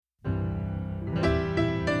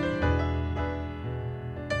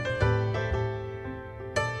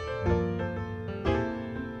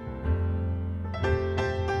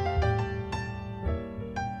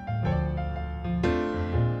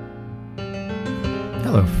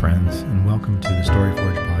Hello, friends, and welcome to the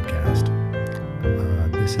StoryForge podcast.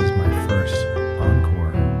 This is my first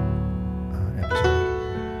ENCORE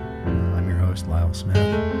episode. I'm your host, Lyle Smith,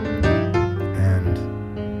 and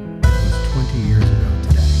it was 20 years ago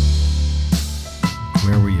today.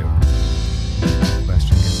 Where were you? The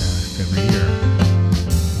question gets asked every year.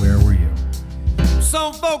 Where were you?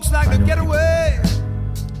 Some folks like to get away,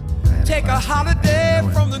 take a holiday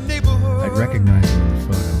from the neighborhood. I'd recognize him in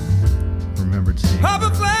the photo. Remembered seeing Hop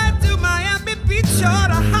a flight to Miami Beach or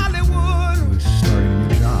to Hollywood. He was starting a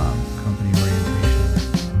new job, company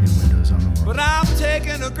orientation in Windows on the World. But I'm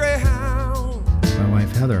taking a Greyhound My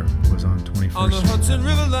wife Heather was on 21st on the Street. Hudson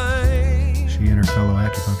River Line. She and her fellow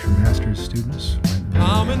acupuncture master's students went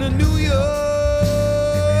I'm in a New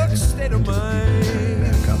York state of mind.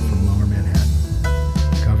 back up from lower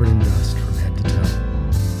Manhattan, covered in dust from head to toe.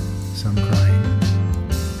 Some crying,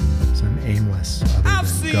 some aimless, I've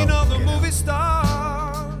others seen all the movie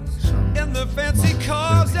stars in the fancy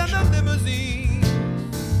cars and the limousines.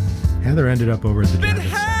 Heather ended up over at the Been Javits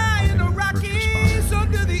high in Center the helping first Rockies responders.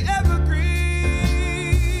 under the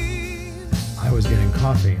evergreens. I was getting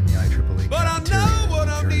coffee in the IEEE But I cafeteria know what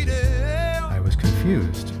in I'm Jersey. needing. I was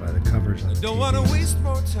confused by the coverage on the Don't want to TVs. waste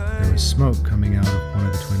more time. There was smoke coming out of one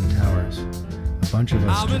of the Twin Towers. A bunch of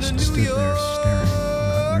us I'm in a just New stood there staring,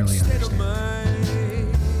 not really York state of understanding.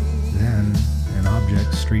 mind. Then, an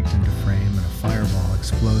object streaked into frame and a fireball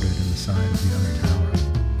exploded in the side of the other tower.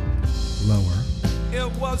 Lower, It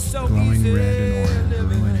was so glowing easy red and orange,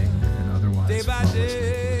 living ruining an otherwise day by flawlessly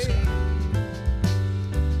day. blue sky.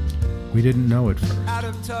 We didn't know at first. out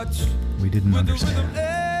of touch We didn't with the rhythm understand.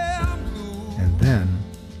 and blues. And then,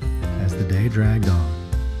 as the day dragged on,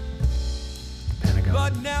 the Pentagon,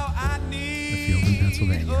 But now I need the field in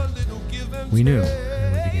Pennsylvania, a little give and we knew, take.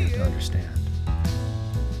 and we began to understand.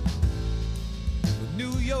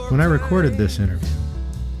 New York When I recorded this interview,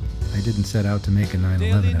 I didn't set out to make a 9/11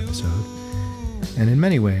 Daily episode, News. and in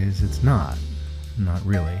many ways it's not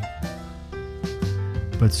really.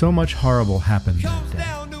 But so much horrible happened that Comes day.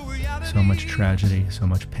 down to reality, So much tragedy, so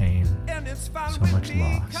much pain, and it's fine so with much me,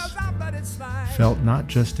 loss. 'cause I let it slide. Felt not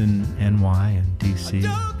just in NY and DC,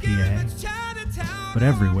 Don't give PA, it Chinatown but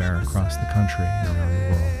everywhere on across the Riverside. country and around the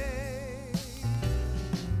world.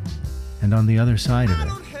 And on the other side of I it,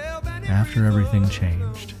 don't have any after everything reason.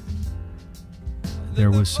 changed,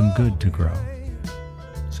 there was some good to grow.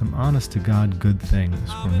 Some honest-to-God good things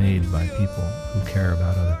were made by people who care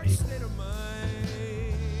about other people.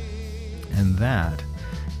 And that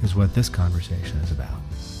is what this conversation is about.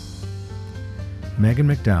 Megan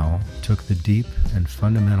McDowell took the deep and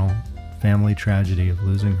fundamental family tragedy of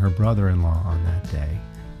losing her brother-in-law on that day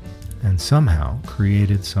and somehow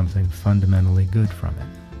created something fundamentally good from it.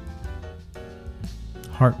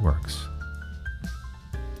 Heartworks.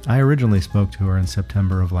 I originally spoke to her in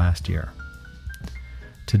September of last year.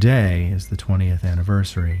 Today is the 20th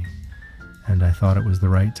anniversary, and I thought it was the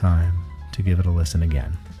right time to give it a listen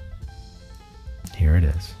again. Here it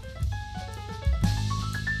is.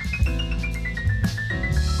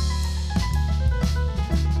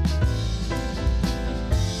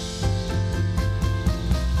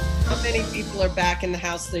 How many people are back in the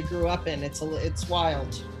house they grew up in? It's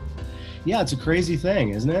wild. Yeah, it's a crazy thing,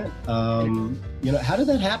 isn't it? How did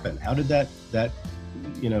that happen? How did that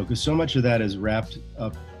because so much of that is wrapped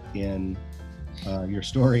up in your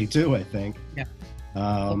story too, I think. Yeah. The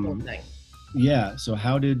whole thing. Yeah. So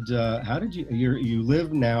how did you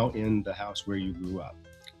live now in the house where you grew up?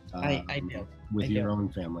 I do. With I your do. own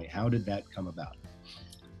family. How did that come about?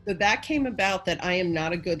 So that came about that I am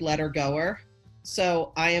not a good letter goer.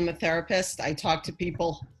 So I am a therapist. I talk to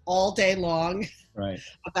people all day long Right.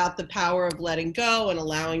 about the power of letting go and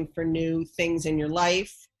allowing for new things in your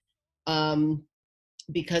life.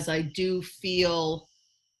 Because I do feel,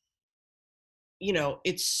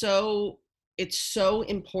 it's so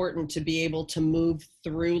important to be able to move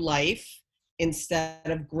through life instead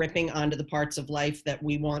of gripping onto the parts of life that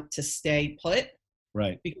we want to stay put,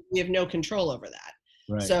 Right. because we have no control over that.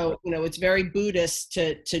 Right. So, it's very Buddhist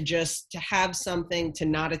to have something, to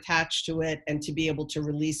not attach to it, and to be able to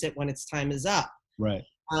release it when its time is up. Right.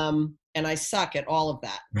 And I suck at all of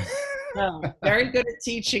that. Very good at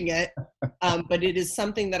teaching it, but it is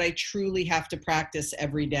something that I truly have to practice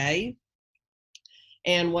every day.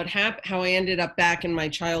 And how I ended up back in my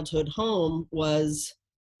childhood home was,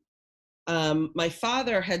 my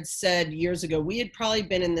father had said years ago, we had probably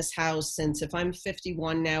been in this house since, if I'm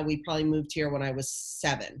 51 now, we probably moved here when I was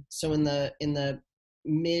 7. So in the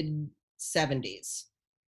mid 70s,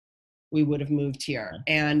 we would have moved here.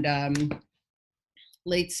 And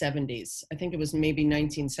late 70s, I think it was maybe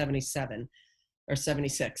 1977 or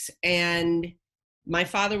 76. And my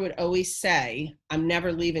father would always say, I'm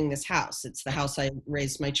never leaving this house. It's the house I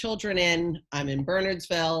raised my children in. I'm in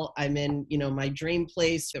Bernardsville. I'm in, my dream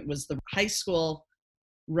place. It was the high school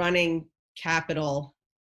running capital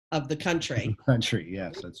of the country.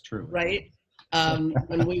 Yes, that's true. Right?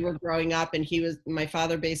 When we were growing up, and my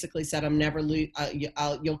father basically said, I'm never,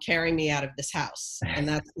 you'll carry me out of this house. And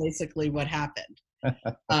that's basically what happened.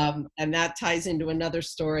 And that ties into another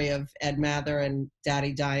story of Ed Mather and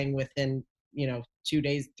Daddy dying within,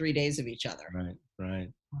 3 days of each other. Right.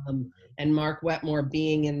 And Mark Wetmore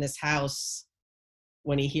being in this house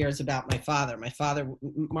when he hears about my father.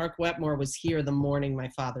 Mark Wetmore was here the morning my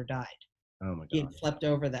father died. Oh my God. He had slept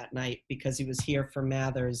over that night because he was here for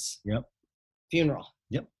Mather's funeral.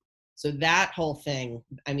 Yep. So that whole thing,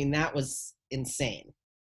 that was insane.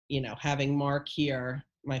 Having Mark here,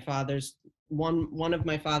 my father's one of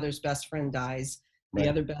my father's best friend dies. The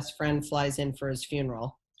other best friend flies in for his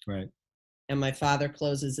funeral. Right. And my father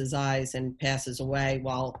closes his eyes and passes away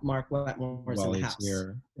while Mark Wetmore's in the house.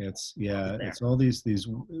 Here. It's all these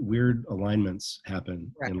weird alignments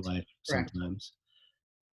happen in life sometimes.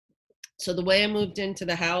 So the way I moved into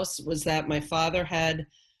the house was that my father had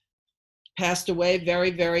passed away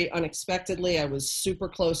very, very unexpectedly. I was super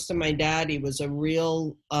close to my dad. He was a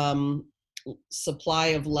real supply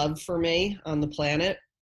of love for me on the planet.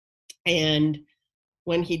 And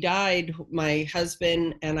when he died, my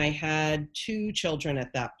husband and I had 2 children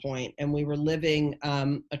at that point, and we were living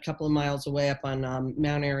a couple of miles away up on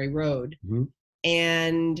Mount Airy Road. Mm-hmm.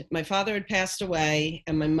 And my father had passed away,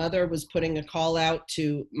 and my mother was putting a call out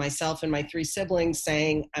to myself and my 3 siblings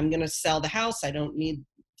saying, I'm going to sell the house. I don't need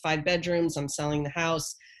 5 bedrooms. I'm selling the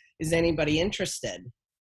house. Is anybody interested?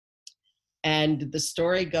 And the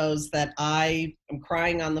story goes that I am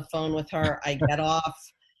crying on the phone with her. I get off.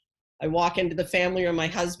 I walk into the family room. My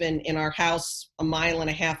husband in our house a mile and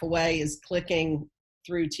a half away is clicking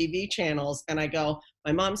through TV channels. And I go,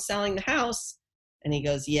 my mom's selling the house. And he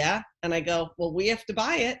goes, yeah. And I go, well, we have to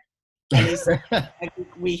buy it. And he said,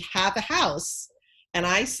 we have a house. And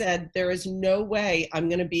I said, there is no way I'm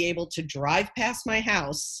going to be able to drive past my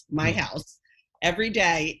house every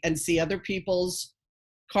day and see other people's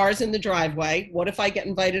cars in the driveway. What if I get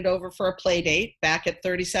invited over for a play date back at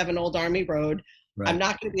 37 Old Army Road? Right. I'm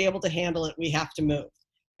not going to be able to handle it. We have to move.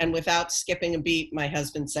 And without skipping a beat, my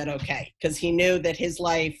husband said, okay, because he knew that his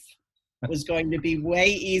life was going to be way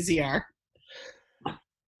easier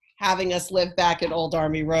having us live back at Old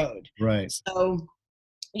Army Road. Right. So,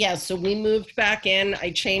 so we moved back in.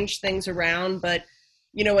 I changed things around, but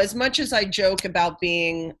as much as I joke about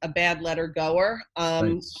being a bad letter goer,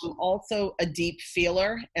 I'm also a deep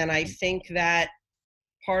feeler. And I think that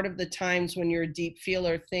part of the times when you're a deep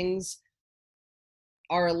feeler, things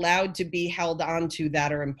are allowed to be held on to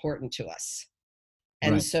that are important to us.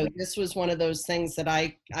 And so this was one of those things that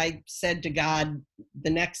I said to God the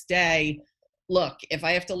next day, look, if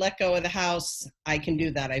I have to let go of the house, I can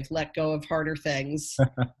do that. I've let go of harder things.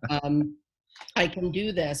 I can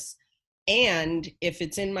do this. And if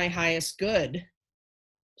it's in my highest good,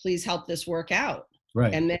 please help this work out.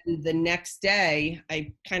 Right. And then the next day,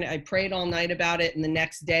 I prayed all night about it. And the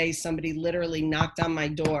next day, somebody literally knocked on my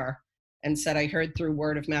door and said, I heard through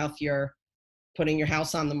word of mouth, you're putting your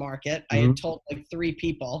house on the market. Mm-hmm. I had told 3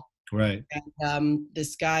 people. Right. And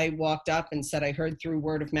this guy walked up and said, I heard through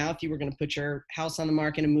word of mouth, you were going to put your house on the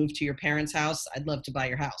market and move to your parents' house. I'd love to buy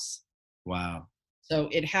your house. Wow. So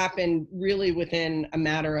it happened really within a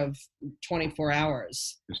matter of 24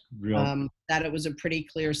 hours. Just real. That it was a pretty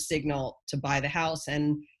clear signal to buy the house.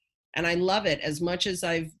 And I love it as much as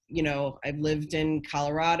I've lived in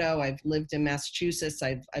Colorado, I've lived in Massachusetts,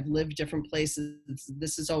 I've lived different places.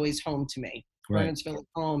 This is always home to me. Right. Bernardsville is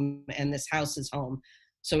home, and this house is home.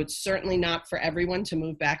 So it's certainly not for everyone to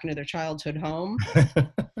move back into their childhood home.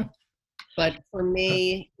 But for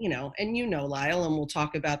me, and Lyle, and we'll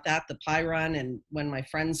talk about that, the pie run, and when my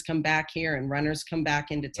friends come back here and runners come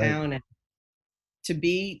back into town, right. And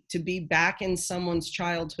to be back in someone's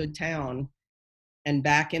childhood town and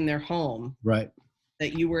back in their home, right,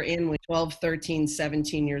 that you were in when 12, 13,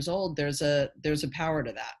 17 years old, there's a power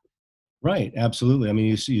to that. Right, absolutely. I mean,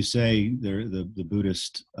 you say the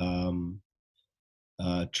Buddhist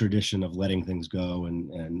tradition of letting things go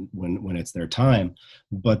and when it's their time,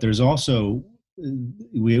 but there's also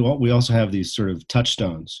we also have these sort of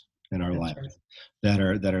touchstones in our life that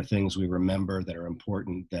are things we remember, that are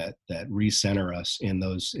important, that recenter us in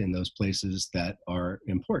those places that are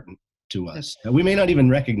important to us that we may not even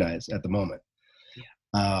recognize at the moment.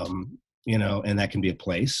 And that can be a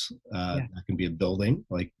place, that can be a building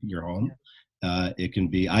like your home. It can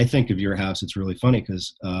be, I think of your house, it's really funny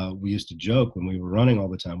because we used to joke when we were running all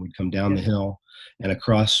the time, we'd come down the hill and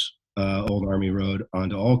across Old Army Road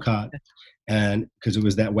onto Olcott, and because it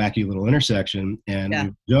was that wacky little intersection, and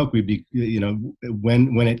we joke, we'd be,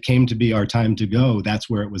 when it came to be our time to go, that's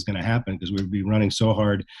where it was going to happen, because we would be running so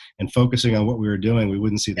hard and focusing on what we were doing, we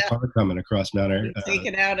wouldn't see the car coming across Mount Air. Take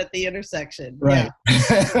it out at the intersection. Right.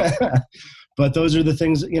 But those are the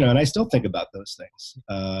things, and I still think about those things,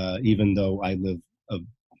 even though I live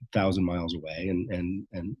 1,000 miles away and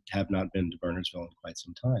have not been to Bernardsville in quite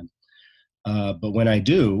some time. But when I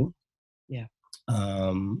do,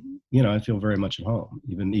 I feel very much at home,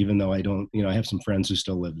 even though I don't, I have some friends who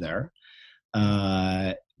still live there,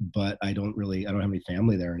 but I don't have any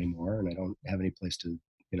family there anymore, and I don't have any place to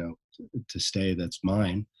stay that's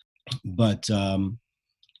mine. But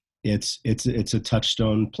it's a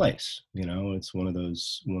touchstone place, it's one of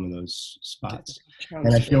those spots,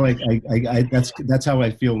 and I feel like I that's how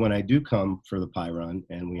I feel when I do come for the pie run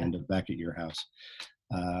and we end up back at your house,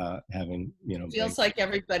 having feels like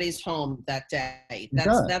everybody's home that day.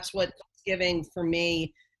 That's what Thanksgiving for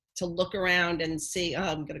me, to look around and see,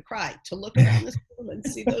 I'm gonna cry, to look around this room and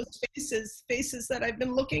see those faces that I've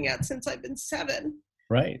been looking at since I've been 7.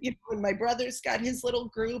 Right. When my brother's got his little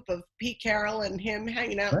group of Pete Carroll and him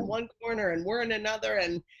hanging out in one corner and we're in another,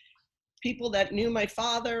 and people that knew my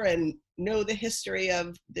father and know the history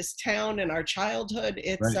of this town and our childhood,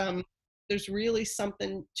 it's there's really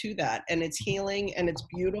something to that, and it's healing and it's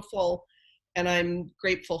beautiful, and I'm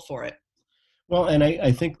grateful for it. Well, and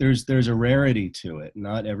I think there's a rarity to it.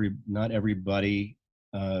 Not everybody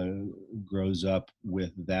grows up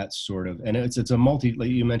with that sort of, and it's a like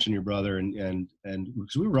you mentioned your brother and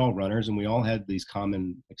because we were all runners and we all had these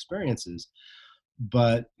common experiences,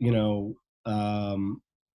 but I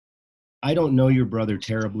don't know your brother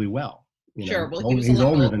terribly well. Sure. Well, he's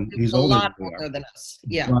older than a lot older than us.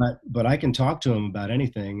 Yeah. But I can talk to him about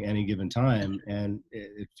anything, any given time, and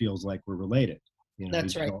it feels like we're related.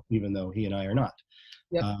 That's right. Even though he and I are not.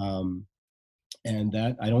 Yep. And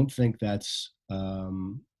that, I don't think that's a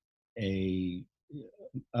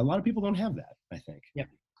lot of people don't have that, I think. Yep.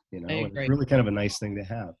 It's really kind of a nice thing to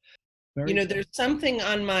have. There's something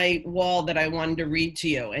on my wall that I wanted to read to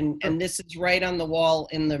you, and this is right on the wall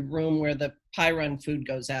in the room where the pie run food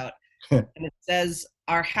goes out. And it says,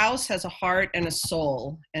 "Our house has a heart and a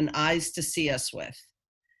soul and eyes to see us with,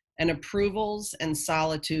 and approvals and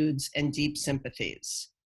solitudes and deep sympathies.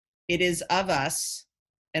 It is of us,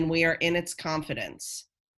 and we are in its confidence,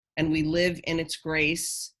 and we live in its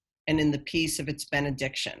grace and in the peace of its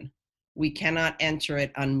benediction. We cannot enter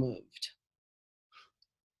it unmoved."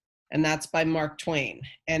 And that's by Mark Twain.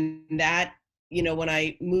 And that, when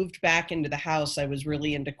I moved back into the house, I was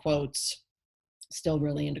really into quotes, still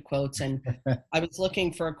really into quotes. And I was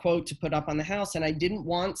looking for a quote to put up on the house, and I didn't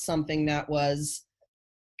want something that was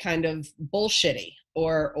kind of bullshitty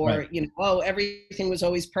or everything was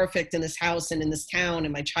always perfect in this house and in this town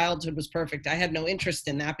and my childhood was perfect. I had no interest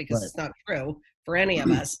in that, because it's not true for any of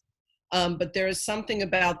us. But there is something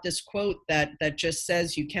about this quote that just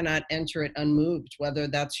says you cannot enter it unmoved, whether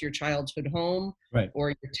that's your childhood home or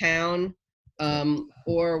your town,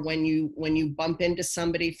 or when you bump into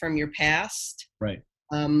somebody from your past,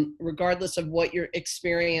 regardless of what your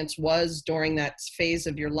experience was during that phase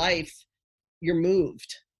of your life, you're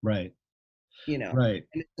moved. Right. And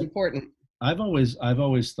it's important. I've always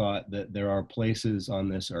thought that there are places on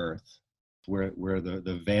this earth where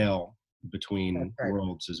the veil between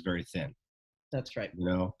worlds is very thin. That's right.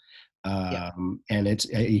 And it's,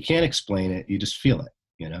 you can't explain it, you just feel it,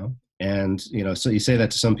 and so you say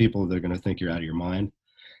that to some people, they're going to think you're out of your mind,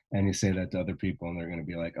 and you say that to other people and they're going to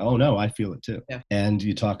be like, oh no, I feel it too. And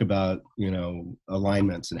you talk about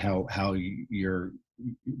alignments and how you're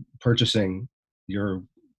purchasing your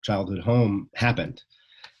childhood home happened,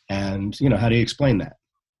 and how do you explain that?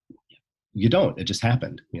 You don't. It just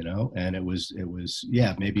happened, and it was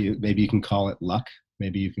maybe you can call it luck,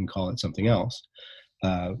 maybe you can call it something else,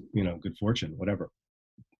 good fortune, whatever.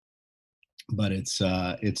 But it's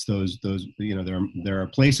those there are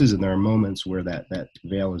places and there are moments where that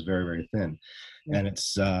veil is very, very thin, and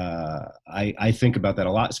it's I think about that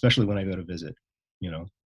a lot, especially when I go to visit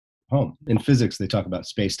home. In physics, they talk about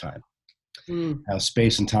space-time, how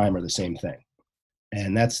space and time are the same thing.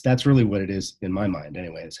 And that's really what it is in my mind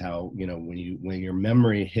anyway, is how, when your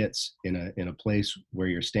memory hits in a place where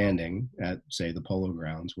you're standing at, say, the polo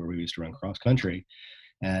grounds where we used to run cross country,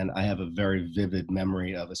 and I have a very vivid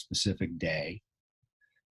memory of a specific day,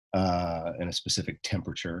 and a specific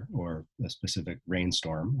temperature or a specific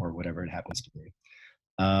rainstorm or whatever it happens to be.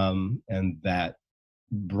 And that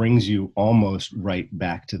brings you almost right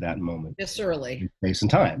back to that moment. Viscerally. In space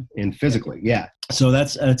and time, in physically. Yeah. So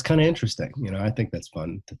that's kind of interesting. I think that's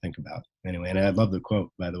fun to think about. Anyway, and I love the quote,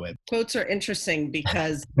 by the way. Quotes are interesting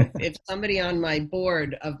because if somebody on my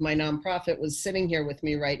board of my nonprofit was sitting here with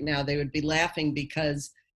me right now, they would be laughing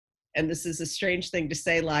because, and this is a strange thing to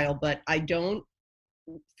say, Lyle, but I don't,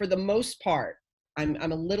 for the most part, I'm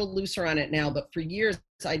a little looser on it now, but for years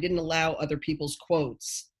I didn't allow other people's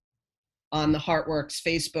quotes on the Heartworks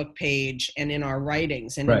Facebook page and in our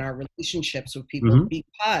writings and in our relationships with people,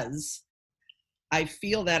 because I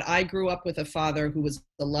feel that I grew up with a father who was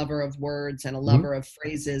a lover of words and a lover of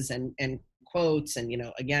phrases and quotes. And,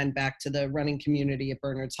 again, back to the running community at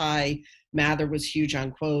Bernard's High, Mather was huge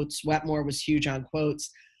on quotes. Wetmore was huge on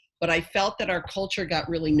quotes. But I felt that our culture got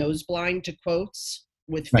really nose blind to quotes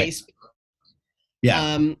with Facebook.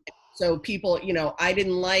 Yeah. So people, I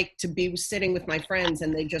didn't like to be sitting with my friends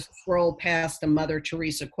and they just scroll past a Mother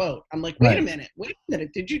Teresa quote. I'm like, wait a minute.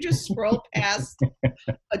 Did you just scroll past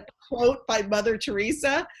a quote by Mother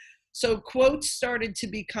Teresa? So quotes started to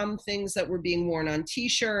become things that were being worn on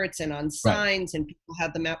T-shirts and on signs, and people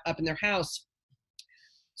had them up in their house.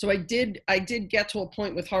 So I did get to a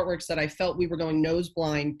point with Heartworks that I felt we were going nose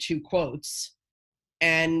blind to quotes.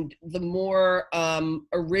 And the more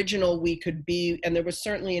original we could be, and there was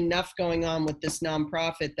certainly enough going on with this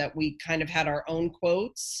nonprofit that we kind of had our own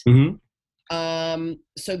quotes.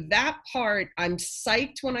 So that part, I'm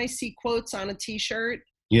psyched when I see quotes on a T-shirt.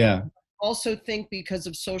 Yeah. Also think because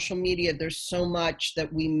of social media, there's so much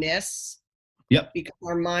that we miss. Yep. Because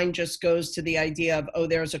our mind just goes to the idea of, oh,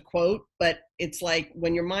 there's a quote. But it's like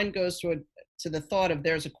when your mind goes to the thought of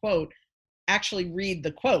there's a quote, actually read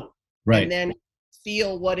the quote. Right. And then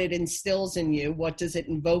feel what it instills in you. What does it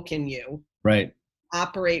invoke in you? Right.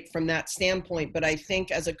 Operate from that standpoint. But I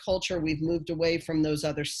think as a culture, we've moved away from those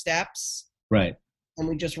other steps. Right. And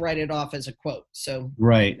we just write it off as a quote. So.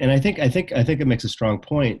 Right. And I think it makes a strong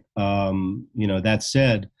point. That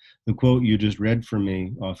said, the quote you just read for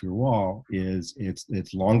me off your wall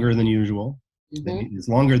it's longer than usual. It's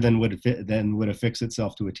longer than would affix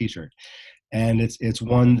itself to a T-shirt. And it's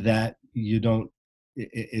one that you don't,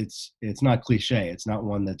 it's not cliche. It's not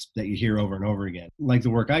one that you hear over and over again. Like the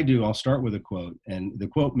work I do, I'll start with a quote, and the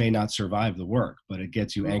quote may not survive the work, but it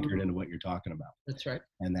gets you anchored into what you're talking about. That's right.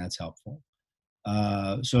 And that's helpful.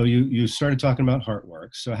 So you started talking about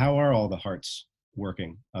Heartworks. So how are all the hearts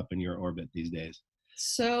working up in your orbit these days?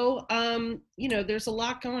 So, there's a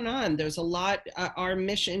lot going on. There's a lot. Our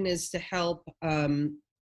mission is to help, to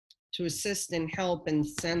assist and help and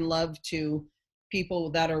send love to people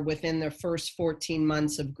that are within their first 14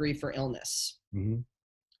 months of grief or illness.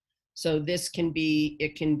 So this can be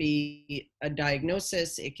a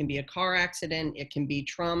diagnosis, it can be a car accident, it can be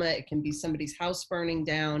trauma, it can be somebody's house burning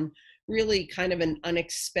down, really kind of an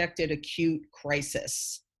unexpected acute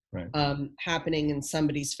crisis happening in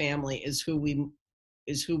somebody's family is who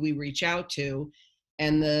we reach out to.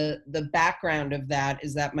 And the background of that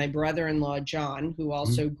is that my brother-in-law, John, who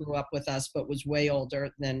also grew up with us, but was way older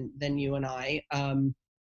than you and I,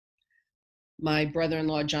 my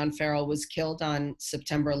brother-in-law, John Farrell, was killed on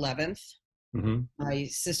September 11th. My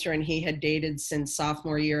sister and he had dated since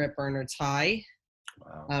sophomore year at Bernard's High.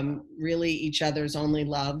 Wow. Really each other's only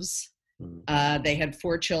loves. They had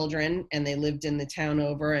 4 children and they lived in the town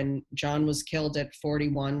over, and John was killed at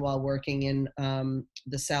 41 while working in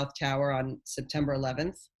the South Tower on September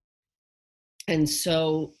 11th. And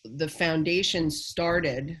so the foundation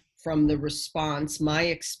started from the response, my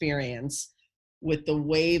experience with the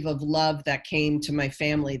wave of love that came to my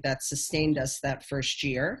family that sustained us that first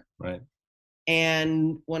year. Right.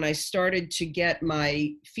 And when I started to get my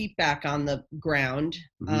feet back on the ground,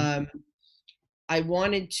 I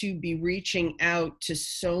wanted to be reaching out to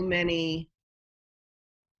so many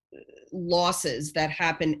losses that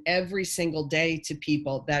happen every single day to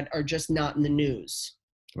people that are just not in the news.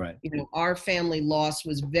 Right. Our family loss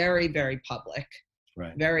was very, very public.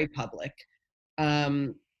 Right. Very public.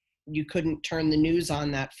 You couldn't turn the news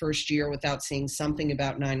on that first year without seeing something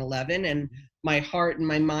about 9/11. And my heart and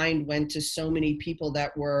my mind went to so many people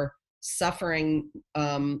that were suffering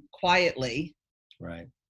quietly. Right.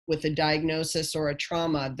 With a diagnosis or a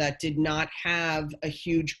trauma that did not have a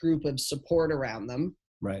huge group of support around them.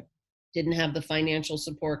 Right. Didn't have the financial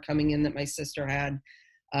support coming in that my sister had.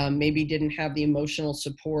 Maybe didn't have the emotional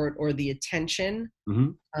support or the attention.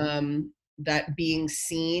 That being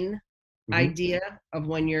seen idea of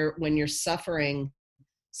when you're suffering,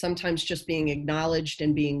 sometimes just being acknowledged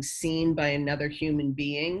and being seen by another human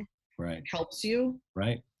being helps you.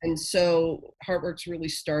 Right. And so Heartworks really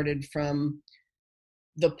started from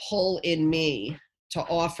the pull in me to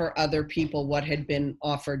offer other people what had been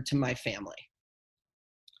offered to my family.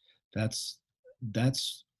 That's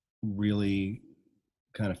really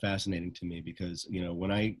kind of fascinating to me, because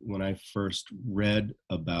when I first read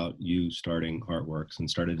about you starting Heartworks and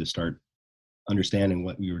started understanding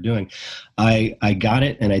what you were doing, I got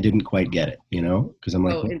it, and I didn't quite get it, because I'm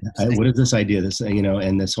like, what is this idea,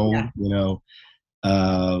 and this whole,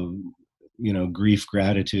 uh, grief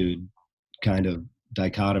gratitude kind of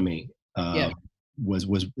dichotomy, was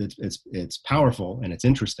it's powerful and it's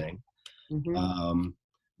interesting,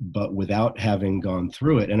 but without having gone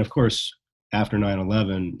through it. And of course, after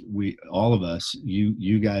 9/11, all of us,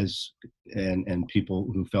 you guys, and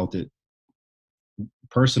people who felt it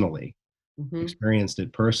personally, experienced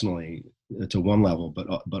it personally to one level,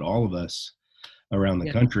 but all of us around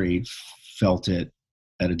the country felt it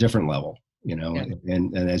at a different level,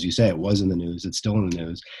 and as you say, it was in the news, it's still in the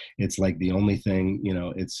news. It's like the only thing,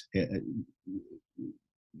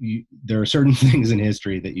 there are certain things in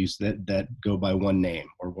history that go by one name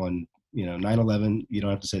or one, 9/11, you don't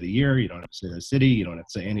have to say the year, you don't have to say the city, you don't have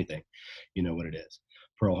to say anything, you know what it is.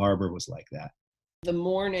 Pearl Harbor was like that. The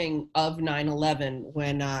morning of 9/11,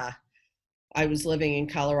 when I was living in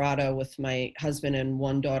Colorado with my husband and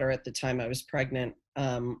one daughter at the time, I was pregnant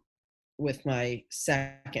with my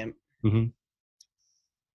second.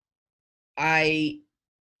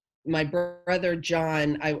 My brother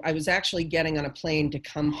John, I was actually getting on a plane to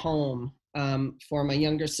come home for my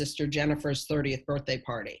younger sister Jennifer's 30th birthday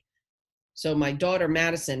party. So my daughter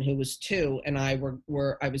Madison, who was 2, and I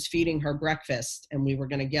was feeding her breakfast, and we were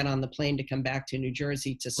going to get on the plane to come back to New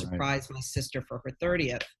Jersey to surprise my sister for her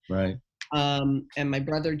 30th. Right. And my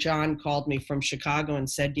brother John called me from Chicago and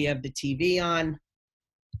said, "Do you have the TV on?"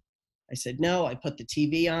 I said, "No." I put the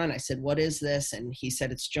TV on. I said, "What is this?" And he said,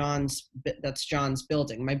 "That's John's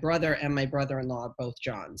building." My brother and my brother-in-law are both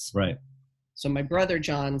Johns. Right. So my brother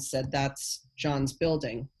John said, "That's John's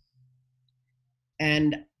building."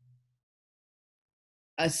 And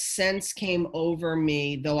a sense came over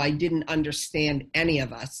me, though I didn't understand any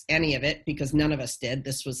of it, because none of us did.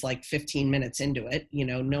 This was like 15 minutes into it.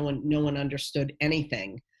 No one understood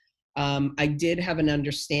anything. I did have an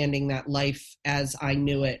understanding that life as I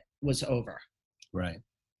knew it was over. Right.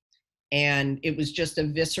 And it was just a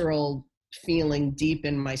visceral feeling deep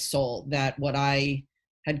in my soul that what I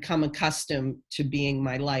had come accustomed to being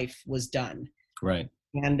my life was done. Right.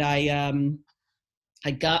 And I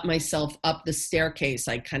got myself up the staircase.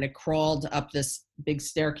 I kind of crawled up this big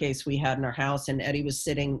staircase we had in our house, and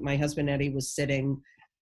my husband Eddie was sitting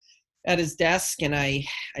at his desk, and I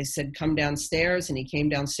said, "Come downstairs." And he came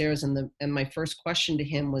downstairs, and my first question to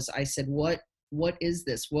him was, I said, what is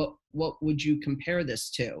this? What would you compare this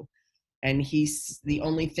to? And the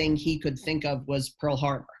only thing he could think of was Pearl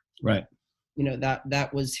Harbor. Right. That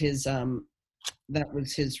was his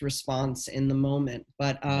response in the moment.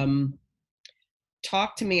 But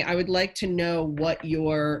talk to me. I would like to know what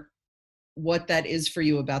that is for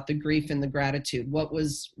you about the grief and the gratitude. What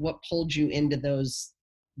pulled you into those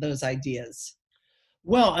ideas?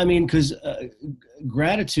 Well, I mean, because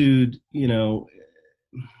gratitude,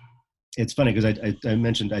 it's funny because I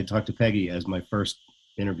mentioned I talked to Peggy as my first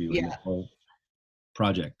interview in the whole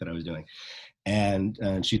project that I was doing, and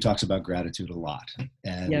she talks about gratitude a lot,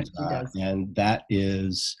 and yes, she does. And that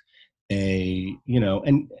is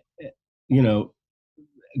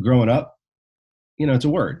growing up, it's a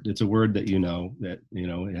word. It's a word that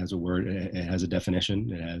it has a word. It has a definition.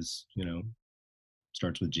 It has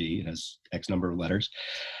starts with G. It has X number of letters,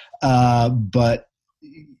 but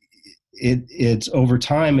it's over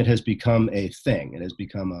time it has become a thing. It has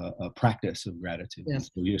become a practice of gratitude.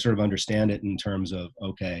 Yes. So you sort of understand it in terms of,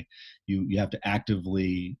 okay, you have to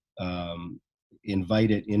actively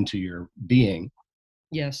invite it into your being.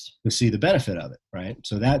 Yes. To see the benefit of it, right?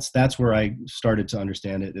 So that's where I started to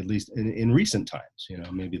understand it, at least in recent times.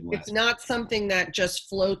 Maybe the last. It's not something that just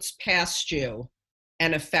floats past you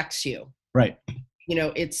and affects you. Right.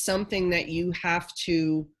 It's something that you have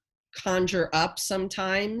to conjure up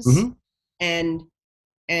sometimes, and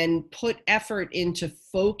put effort into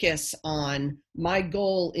focus on. My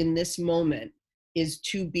goal in this moment is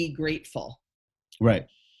to be grateful. Right.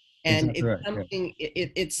 And exactly it's something.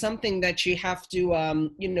 It's something that you have to.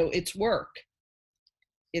 It's work.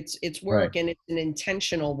 It's work, right. And it's an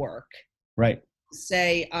intentional work. Right.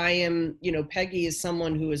 Say I am. Peggy is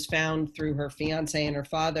someone who was found through her fiance and her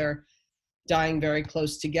father dying very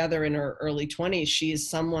close together in her early 20s. She is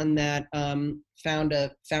someone that found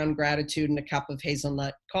gratitude in a cup of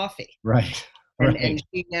hazelnut coffee. Right. And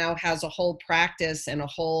she now has a whole practice and a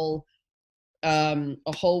whole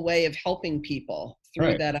way of helping people through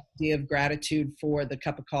Right. that idea of gratitude for the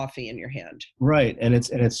cup of coffee in your hand. Right. And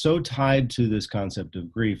it's so tied to this concept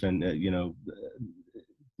of grief. And,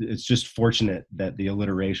 it's just fortunate that the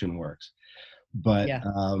alliteration works. But, Yeah.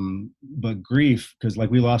 but grief, because like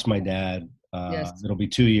we lost my dad, Yes. it'll be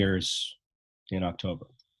 2 years in October.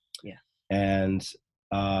 Yeah. And,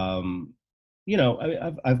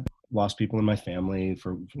 I've lost people in my family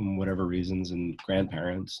from whatever reasons, and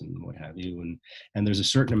grandparents and what have you. And there's a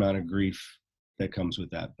certain amount of grief that comes with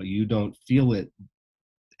that, but you don't feel it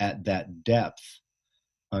at that depth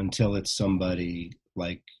until it's somebody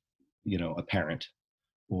like, a parent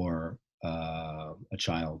or a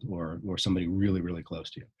child or somebody really, really close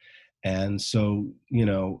to you. And so,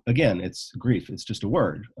 again, it's grief. It's just a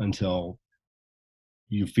word until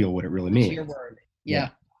you feel what it really means. It's your word. Yeah.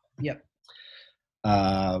 Yep.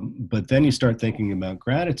 But then you start thinking about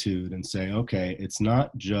gratitude and say, okay, it's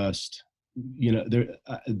not just,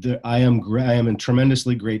 I am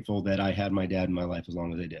tremendously grateful that I had my dad in my life as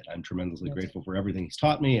long as I did. I'm tremendously grateful for everything he's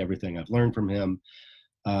taught me, everything I've learned from him,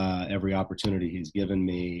 every opportunity he's given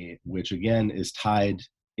me, which again is tied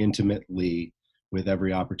intimately with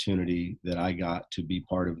every opportunity that I got to be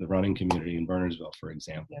part of the running community in Burnersville, for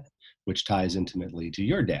example, which ties intimately to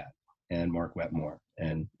your dad and Mark Wetmore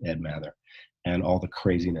and Ed Mather and all the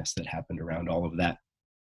craziness that happened around all of that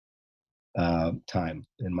time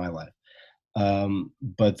in my life.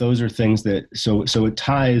 But those are things that, so it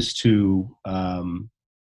ties to,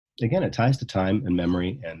 again, it ties to time and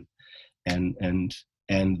memory and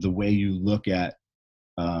the way you look at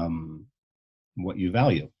what you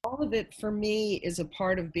value. All of it for me is a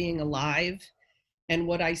part of being alive. And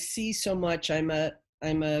what I see so much, I'm a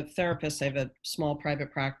therapist. I have a small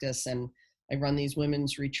private practice and I run these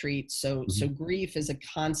women's retreats. So grief is a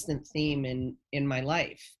constant theme in my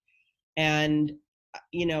life. And,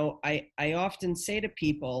 I often say to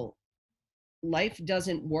people, life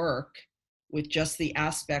doesn't work with just the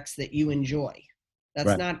aspects that you enjoy.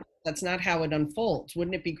 That's not how it unfolds.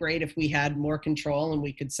 Wouldn't it be great if we had more control and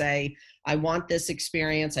we could say, I want this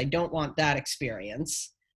experience, I don't want that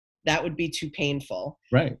experience? That would be too painful.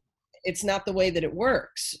 Right. It's not the way that it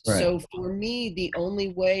works. Right. So for me, the only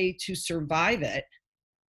way to survive it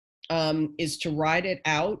is to ride it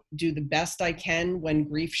out, do the best I can when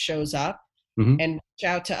grief shows up, and reach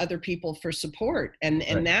out to other people for support. And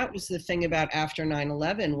that was the thing about after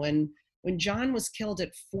 9/11, when John was killed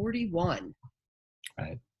at 41.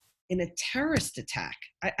 Right. In a terrorist attack.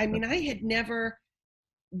 I mean,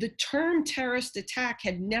 the term terrorist attack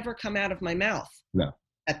had never come out of my mouth. No.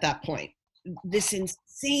 At that point. This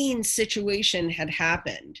insane situation had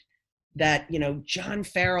happened that, John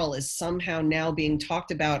Farrell is somehow now being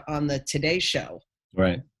talked about on the Today Show.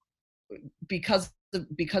 Right. Because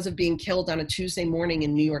of being killed on a Tuesday morning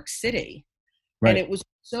in New York City. Right. And it was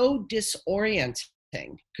so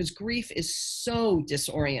disorienting because grief is so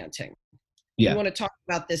disorienting. Yeah. You want to talk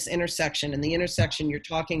about this intersection, and the intersection you're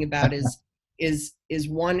talking about is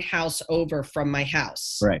one house over from my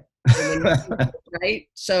house. Right. Right.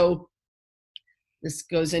 So this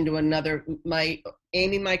goes into my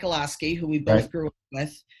Amy Michaelowski, who we both grew up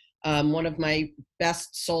with, one of my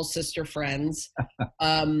best soul sister friends.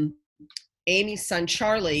 Amy's son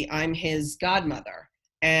Charlie, I'm his godmother,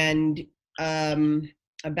 and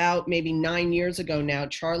about maybe 9 years ago now,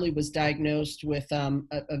 Charlie was diagnosed with a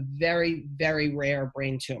very, very rare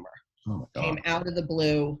brain tumor. Oh my God. Came out of the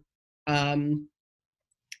blue, and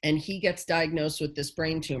he gets diagnosed with this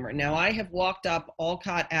brain tumor. Now, I have walked up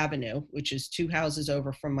Alcott Avenue, which is 2 houses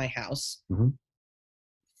over from my house,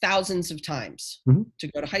 thousands of times to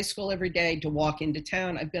go to high school every day, to walk into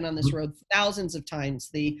town. I've been on this road thousands of times.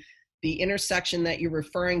 The intersection that you're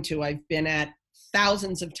referring to, I've been at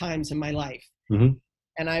thousands of times in my life.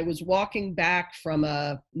 And I was walking back from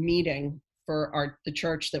a meeting for the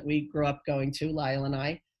church that we grew up going to, Lyle and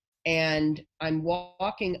I, and I'm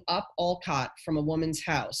walking up Alcott from a woman's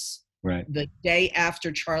house the day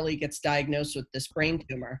after Charlie gets diagnosed with this brain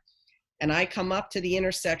tumor. And I come up to the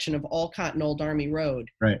intersection of Alcott and Old Army Road,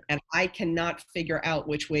 and I cannot figure out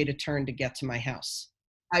which way to turn to get to my house.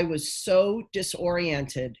 I was so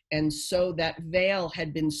disoriented, and so that veil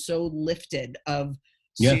had been so lifted of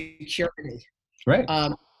security. Right.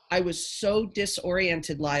 I was so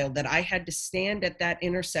disoriented, Lyle, that I had to stand at that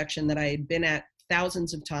intersection that I had been at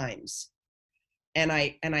thousands of times. And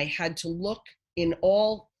I had to look in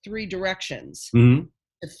all 3 directions to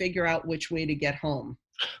figure out which way to get home.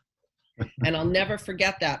 And I'll never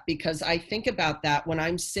forget that, because I think about that when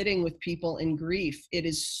I'm sitting with people in grief. It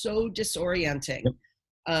is so disorienting.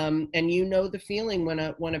 And the feeling when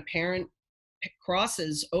a parent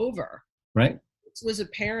crosses over. Right. this was a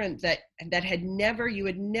parent that you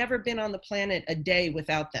had never been on the planet a day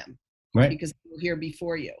without them, Right. because they were here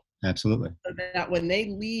before you. Absolutely. So that when they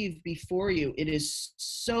leave before you, it is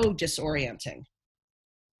so disorienting.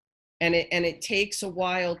 And it takes a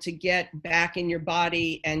while to get back in your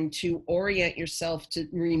body and to orient yourself to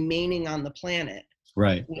remaining on the planet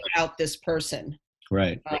Right. without this person.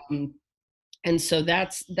 Right. And so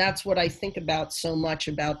that's what I think about so much,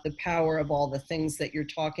 about the power of all the things that you're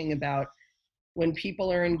talking about. When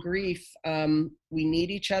people are in grief, we need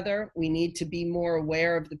each other. We need to be more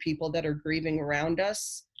aware of the people that are grieving around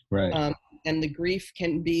us. Right. And the grief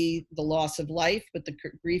can be the loss of life, but the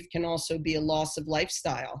grief can also be a loss of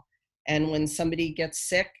lifestyle. And when somebody gets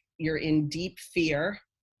sick, you're in deep fear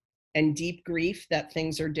and deep grief that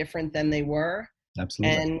things are different than they were.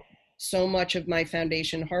 Absolutely. And so much of my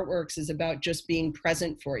foundation, Heartworks, is about just being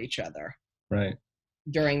present for each other. Right.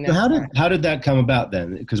 During that. So how did that come about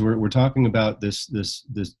then? Because we're talking about this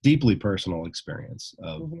deeply personal experience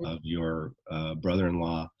of your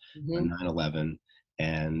brother-in-law on 9/11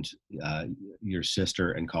 and your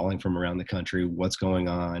sister, and calling from around the country. What's going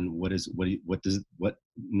on? What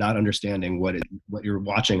not understanding what you're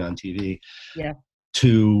watching on TV. Yeah.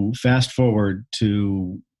 To fast forward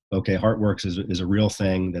to, okay, Heartworks is a real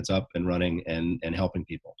thing that's up and running and helping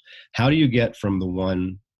people. How do you get from the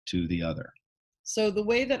one to the other? So the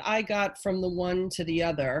way that I got from the one to the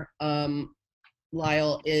other,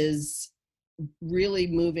 Lyle, is really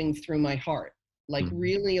moving through my heart, like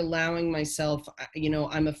really allowing myself,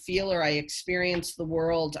 I'm a feeler. I experience the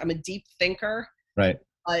world. I'm a deep thinker, right?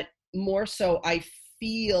 But more so, I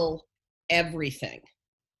feel everything.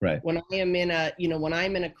 Right. When I am when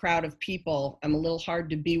I'm in a crowd of people, I'm a little hard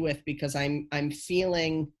to be with because I'm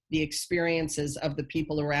feeling the experiences of the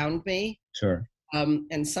people around me. Sure.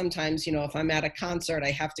 And sometimes, if I'm at a concert,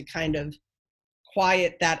 I have to kind of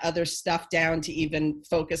quiet that other stuff down to even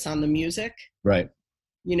focus on the music. Right.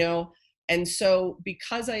 And so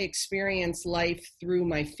because I experience life through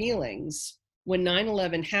my feelings, when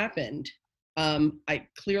 9/11 happened,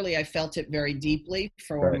 I felt it very deeply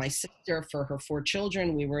for my sister, for her 4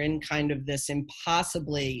 children. We were in kind of this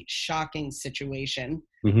impossibly shocking situation.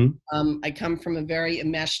 I come from a very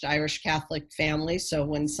enmeshed Irish Catholic family. So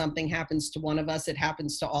when something happens to one of us, it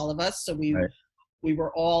happens to all of us. So we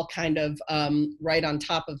were all kind of right on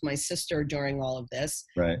top of my sister during all of this.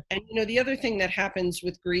 Right. And, the other thing that happens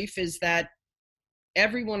with grief is that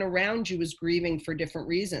everyone around you is grieving for different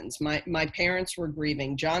reasons. My parents were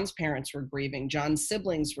grieving. John's parents were grieving. John's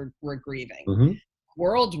siblings were grieving. The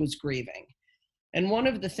world was grieving. And one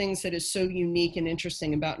of the things that is so unique and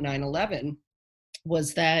interesting about 9/11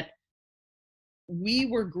 was that we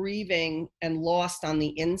were grieving and lost on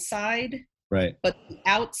the inside, right? But the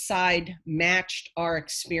outside matched our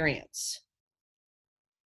experience.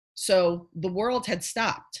 So the world had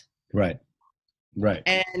stopped. Right. Right.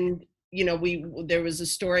 And there was a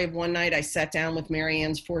story of one night I sat down with Mary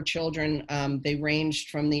Ann's 4 children. They ranged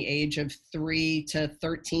from the age of 3 to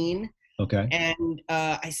 13. Okay. And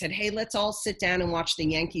I said, hey, let's all sit down and watch the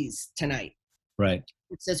Yankees tonight. Right.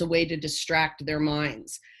 It's as a way to distract their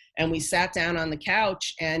minds. And we sat down on the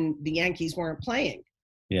couch and the Yankees weren't playing.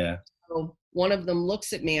 Yeah. So one of them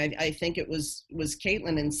looks at me, I think it was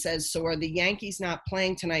Caitlin, and says, so are the Yankees not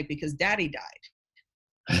playing tonight because Daddy died?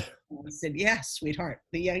 I said, yes, sweetheart,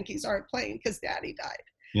 the Yankees aren't playing because Daddy died.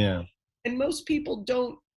 Yeah. And most people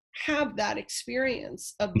don't have that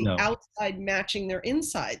experience of the outside matching their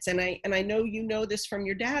insides. And I know this from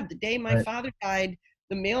your dad. The day my father died,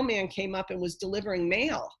 the mailman came up and was delivering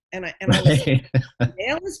mail. And I was like,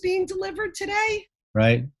 mail is being delivered today?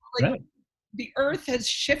 Right. Like, the earth has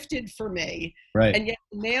shifted for me. Right. And yet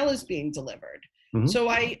the mail is being delivered. So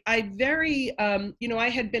I had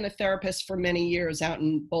been a therapist for many years out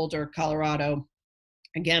in Boulder, Colorado.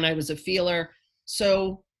 Again, I was a feeler.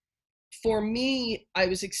 So for me, I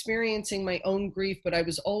was experiencing my own grief, but I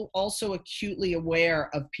was also acutely aware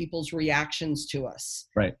of people's reactions to us.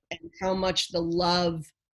 Right. And how much the love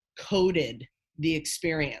coded the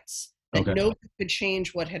experience. That nobody could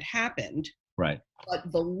change what had happened. Right.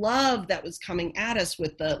 But the love that was coming at us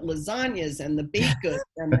with the lasagnas and the baked goods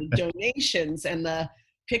and the donations and the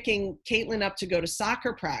picking Caitlin up to go to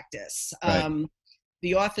soccer practice,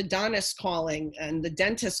 the orthodontist calling and the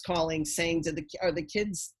dentist calling saying, are the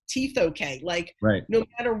kids' teeth okay? Like, no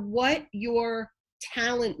matter what your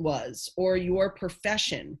talent was or your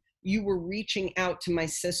profession, you were reaching out to my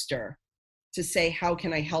sister to say, how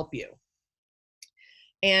can I help you?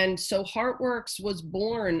 And so Heartworks was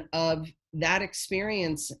born of that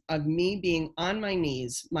experience of me being on my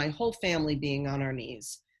knees, my whole family being on our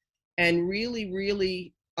knees, and really,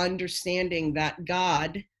 really understanding that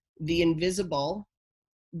God the invisible,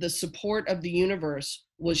 the support of the universe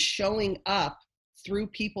was showing up through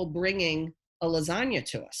people bringing a lasagna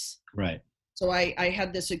to us. Right. So I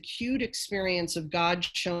had this acute experience of God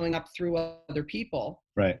showing up through other people.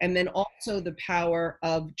 Right. And then also the power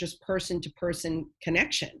of just person to person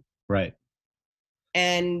connection. Right.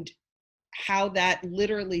 And how that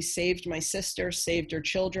literally saved my sister, saved her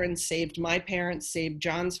children, saved my parents, saved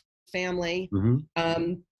John's family.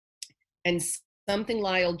 Mm-hmm. And something,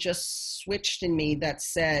 Lyle, just switched in me that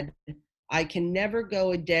said, I can never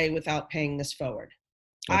go a day without paying this forward.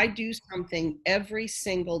 Okay. I do something every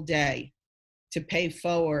single day to pay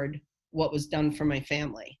forward what was done for my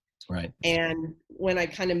family. Right. And when I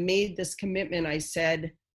kind of made this commitment, I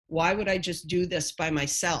said, why would I just do this by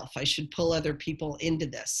myself? I should pull other people into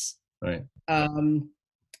this. Right.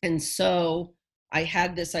 And so I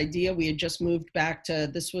had this idea. We had just moved back to,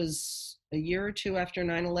 this was a year or two after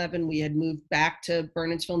 9/11. We had moved back to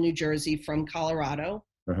Bernardsville, New Jersey from Colorado.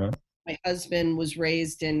 Uh-huh. My husband was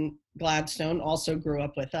raised in Gladstone, also grew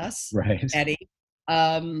up with us. Right. Eddie.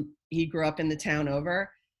 He grew up in the town over.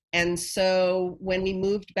 And so when we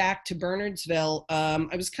moved back to Bernardsville,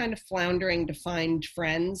 I was kind of floundering to find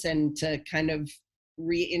friends and to kind of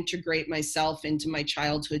reintegrate myself into my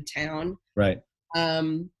childhood town. Right.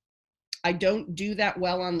 I don't do that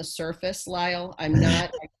well on the surface, Lyle. I'm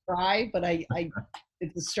not, I try, but I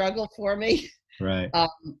it's a struggle for me. Right.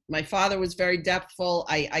 My father was very depthful.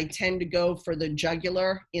 I tend to go for the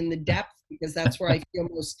jugular in the depth because that's where I feel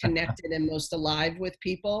most connected and most alive with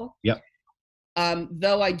people. Yep.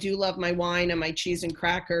 Though I do love my wine and my cheese and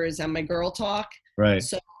crackers and my girl talk. Right.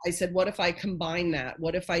 So I said, what if I combine that?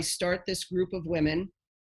 What if I start this group of women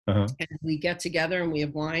uh-huh. and we get together and we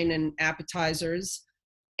have wine and appetizers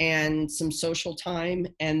and some social time.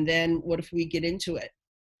 And then what if we get into it?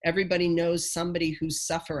 Everybody knows somebody who's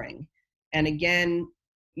suffering. And again,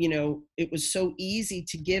 you know, it was so easy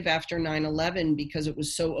to give after 9/11 because it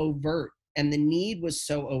was so overt and the need was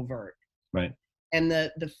so overt. Right. And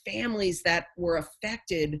the families that were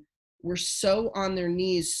affected were so on their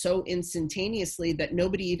knees so instantaneously that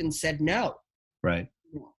nobody even said no. Right.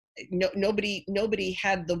 No, nobody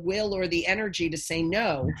had the will or the energy to say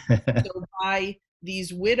no. So by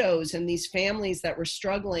these widows and these families that were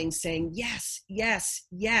struggling saying, yes, yes,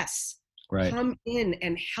 yes, right. Come in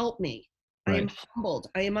and help me. Right. I am humbled.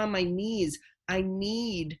 I am on my knees. I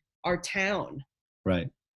need our town. Right.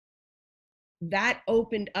 That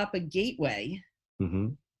opened up a gateway mm-hmm.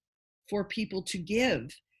 for people to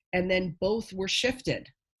give. And then both were shifted.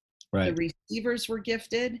 Right. The receivers were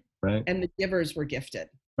gifted, right. and the givers were gifted.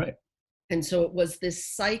 Right. And so it was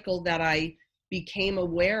this cycle that I became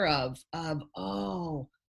aware of, oh,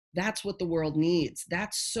 that's what the world needs.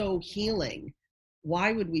 That's so healing.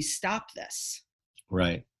 Why would we stop this?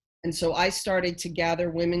 Right. And so I started to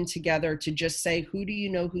gather women together to just say, who do you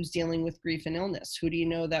know who's dealing with grief and illness? Who do you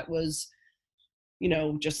know that was, you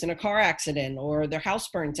know, just in a car accident or their house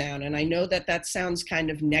burnt down? And I know that that sounds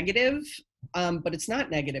kind of negative, but it's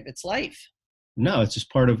not negative. It's life. No, it's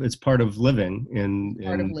just part of living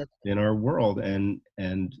in our world, and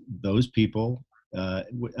those people. I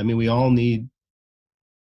mean, we all need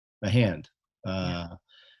a hand, or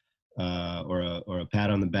a pat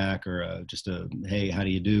on the back, or just a hey, how do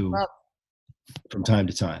you do, from time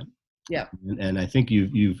to time. Yeah. And I think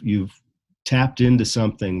you've tapped into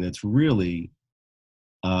something that's really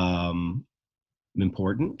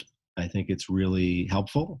important. I think it's really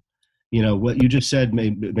helpful. You know, what you just said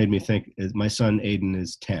made me think, is my son Aiden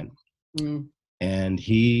is 10. And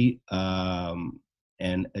he,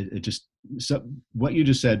 and it just, so what you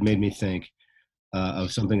just said made me think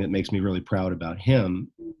of something that makes me really proud about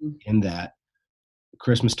him, in that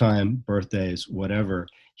Christmas time, birthdays, whatever,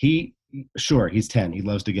 he's 10, he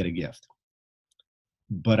loves to get a gift.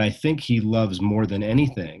 But I think he loves more than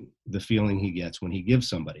anything the feeling he gets when he gives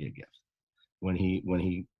somebody a gift, when he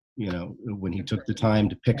you know, when he took the time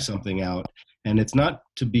to pick something out. And it's not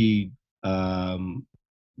to be,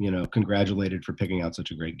 you know, congratulated for picking out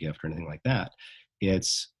such a great gift or anything like that.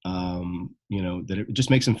 It's, you know, that it just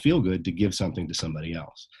makes him feel good to give something to somebody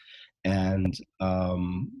else. And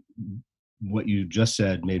what you just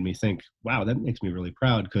said made me think, wow, that makes me really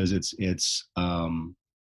proud, because it's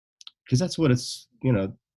because that's what it's, you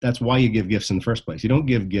know, that's why you give gifts in the first place. You don't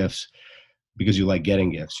give gifts because you like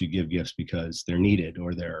getting gifts. You give gifts because they're needed,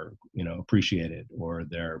 or they're, you know, appreciated, or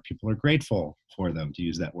people are grateful for them, to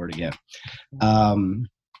use that word again.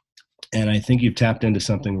 And I think you've tapped into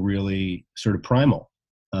something really sort of primal.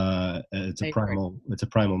 It's a primal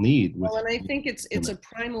need. Well, and I think it's a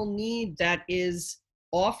primal need that is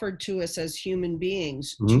offered to us as human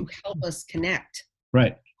beings to help us connect.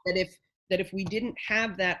 Right. that if we didn't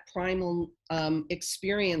have that primal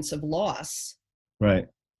experience of loss, Right.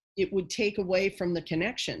 it would take away from the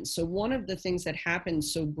connection. So one of the things that happened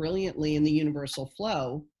so brilliantly in the universal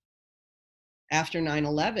flow after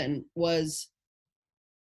 9/11 was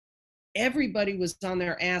everybody was on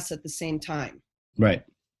their ass at the same time. Right.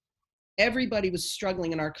 Everybody was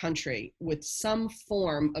struggling in our country with some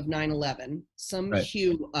form of 9/11, some Right.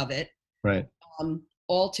 hue of it, Right.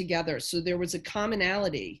 all together. So there was a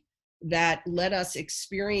commonality that let us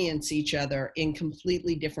experience each other in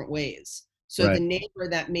completely different ways. So Right. the neighbor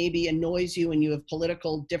that maybe annoys you and you have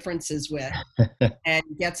political differences with and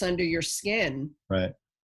gets under your skin, Right.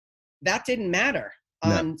 that didn't matter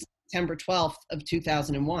No. on September 12th of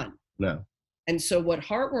 2001. No. And so what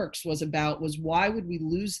Heartworks was about was, why would we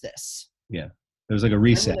lose this? Yeah. It was like a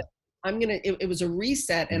reset. It was a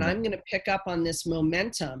reset, and Yeah. I'm going to pick up on this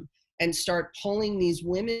momentum and start pulling these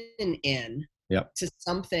women in Yep. to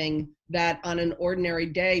something that on an ordinary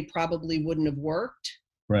day probably wouldn't have worked.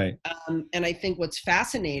 Right. And I think what's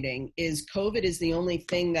fascinating is COVID is the only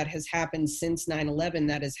thing that has happened since 9/11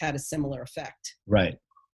 that has had a similar effect. Right.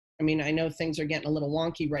 I mean, I know things are getting a little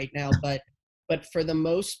wonky right now, but for the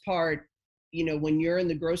most part, you know, when you're in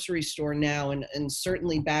the grocery store now, and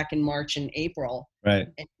certainly back in March and April, Right.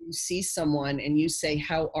 and you see someone and you say,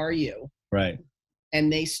 "How are you?" Right. and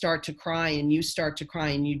they start to cry and you start to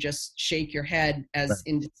cry and you just shake your head as Right.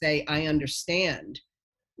 in to say, "I understand."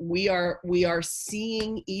 We are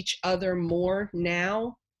seeing each other more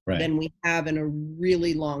now Right. than we have in a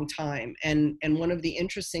really long time. And one of the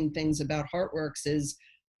interesting things about Heartworks is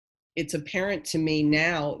it's apparent to me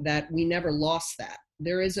now that we never lost that.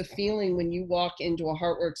 There is a feeling when you walk into a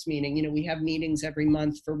Heartworks meeting, you know, we have meetings every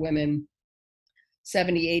month for women.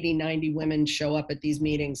 70, 80, 90 women show up at these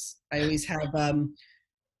meetings. I always have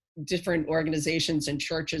different organizations and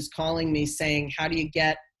churches calling me saying, "How do you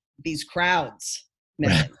get these crowds,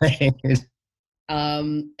 Megan?" Right.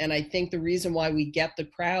 And I think the reason why we get the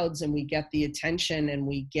crowds and we get the attention and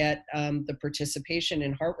we get the participation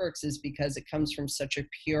in Heartworks is because it comes from such a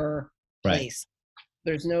pure Right. place.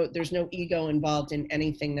 There's no ego involved in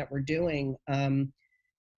anything that we're doing.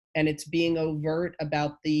 And it's being overt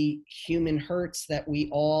about the human hurts that we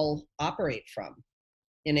all operate from.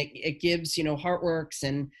 And it gives, you know, Heartworks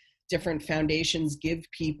and different foundations give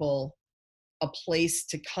people a place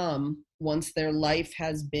to come once their life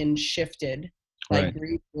has been shifted by Right.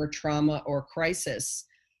 grief or trauma or crisis,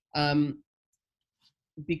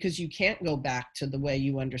 because you can't go back to the way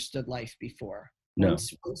you understood life before. No.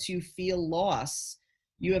 Once you feel loss,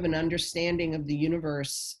 you have an understanding of the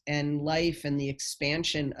universe and life and the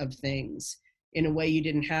expansion of things in a way you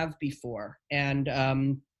didn't have before. And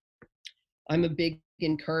I'm a big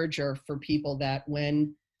encourager for people that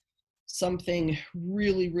when something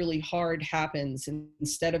really, really hard happens, and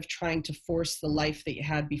instead of trying to force the life that you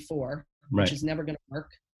had before, Right. which is never going to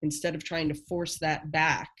work, instead of trying to force that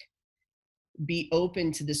back, be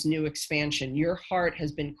open to this new expansion. Your heart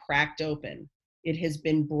has been cracked open. It has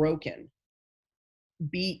been broken.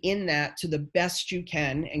 Be in that to the best you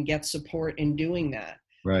can and get support in doing that.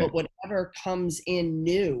 Right. But whatever comes in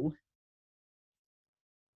new,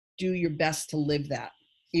 do your best to live that,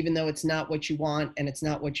 even though it's not what you want and it's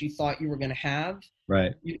not what you thought you were going to have.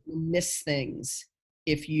 Right. You miss things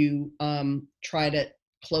if you try to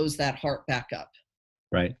close that heart back up.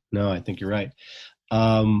 Right. No, I think you're right.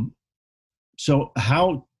 So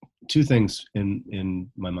two things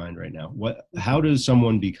in my mind right now. How does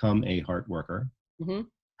someone become a heart worker?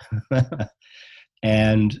 Mm-hmm.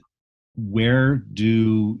 And where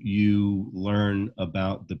do you learn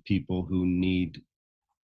about the people who need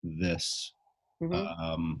this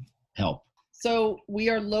help? So we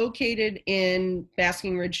are located in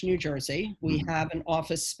Basking Ridge, New Jersey. We Mhm. have an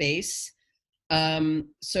office space.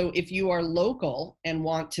 So if you are local and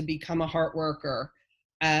want to become a heart worker,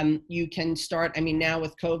 you can start. I mean, now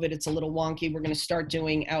with COVID, it's a little wonky. We're going to start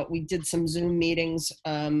doing we did some Zoom meetings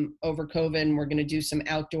over COVID, and we're going to do some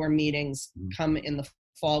outdoor meetings come in the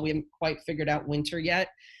fall. We haven't quite figured out winter yet.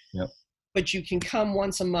 Yep. But you can come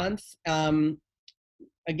once a month.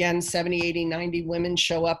 Again, 70, 80, 90 women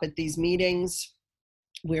show up at these meetings.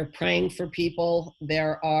 We're praying for people.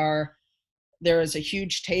 There is a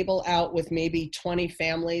huge table out with maybe 20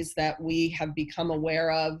 families that we have become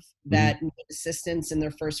aware of that need assistance in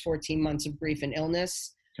their first 14 months of grief and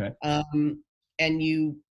illness. Okay.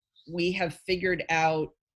 We have figured out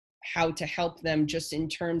how to help them just in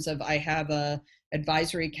terms of, I have a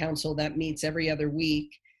advisory council that meets every other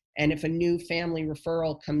week. And if a new family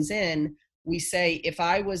referral comes in, we say, if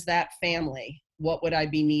I was that family, what would I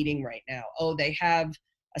be needing right now? Oh, they have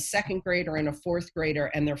a second grader and a fourth grader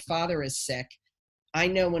and their father is sick. I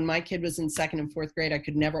know when my kid was in 2nd and 4th grade, I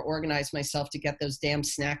could never organize myself to get those damn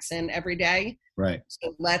snacks in every day. Right.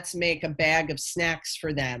 So let's make a bag of snacks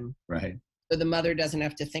for them. Right. So the mother doesn't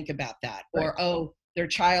have to think about that. Right. Or, oh, their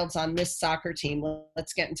child's on this soccer team. Well,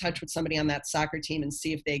 let's get in touch with somebody on that soccer team and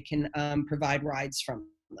see if they can provide rides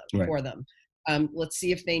for them. Let's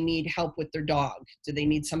see if they need help with their dog. Do they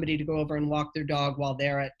need somebody to go over and walk their dog while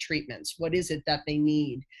they're at treatments? What is it that they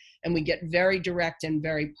need? And we get very direct and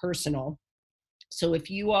very personal. So if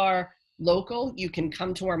you are local, you can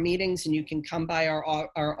come to our meetings and you can come by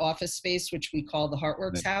our office space, which we call the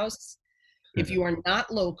Heartworks House. If you are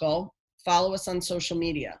not local, follow us on social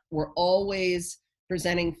media. We're always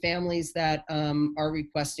presenting families that are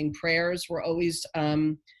requesting prayers. We're always,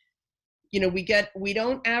 we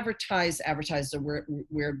don't advertise a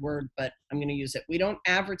weird word, but I'm going to use it. We don't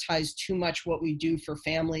advertise too much what we do for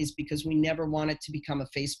families because we never want it to become a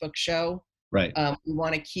Facebook show. Right. We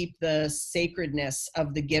want to keep the sacredness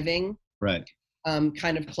of the giving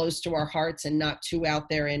kind of close to our hearts and not too out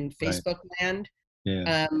there in Facebook land.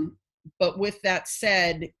 Yeah. But with that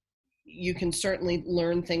said, you can certainly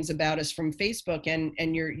learn things about us from Facebook.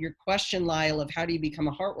 And your question, Lyle, of how do you become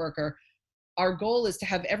a heart worker? Our goal is to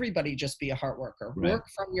have everybody just be a heart worker. Right. Work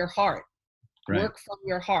from your heart. Right. Work from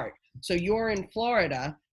your heart. So you're in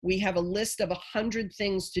Florida. We have a list of 100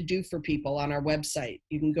 things to do for people on our website.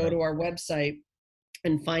 You can go to our website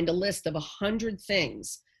and find a list of 100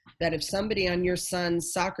 things that if somebody on your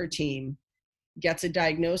son's soccer team gets a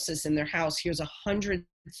diagnosis in their house, here's 100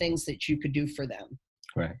 things that you could do for them.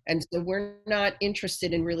 Right. And so we're not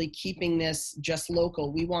interested in really keeping this just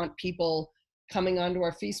local. We want people coming onto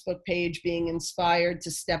our Facebook page being inspired to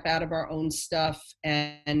step out of our own stuff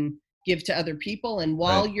and give to other people. And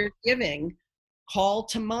while you're giving, call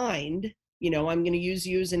to mind, I'm going to use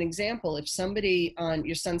you as an example. If somebody on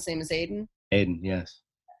your son's name is Aiden? Aiden, yes.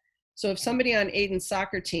 So if somebody on Aiden's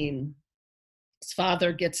soccer team, his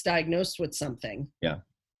father gets diagnosed with something,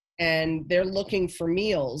 and they're looking for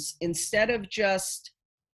meals, instead of just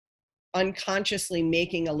unconsciously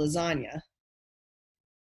making a lasagna,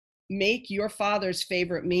 make your father's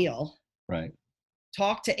favorite meal. Right.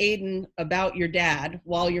 Talk to Aiden about your dad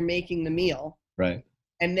while you're making the meal. Right.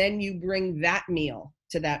 And then you bring that meal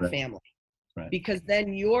to that family. Right. Because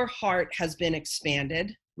then your heart has been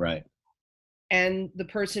expanded. Right. And the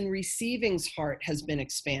person receiving's heart has been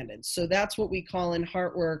expanded. So that's what we call in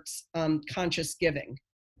HeartWorks conscious giving.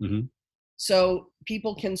 Mm-hmm. So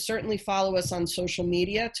people can certainly follow us on social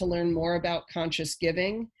media to learn more about conscious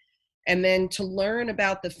giving. And then to learn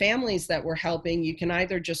about the families that we're helping, you can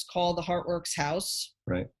either just call the HeartWorks House.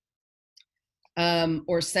 Right.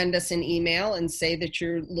 Or send us an email and say that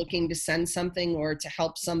you're looking to send something or to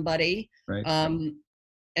help somebody. Right.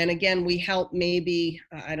 And again, we help maybe,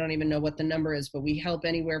 I don't even know what the number is, but we help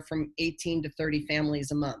anywhere from 18 to 30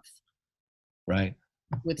 families a month. Right.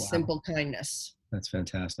 With simple kindness. That's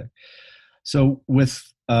fantastic. So with,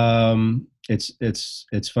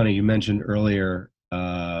 it's funny, you mentioned earlier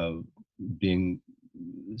being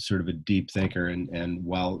sort of a deep thinker and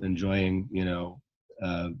while enjoying,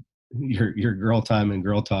 your girl time and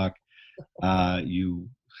girl talk, you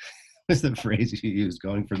was the phrase you used,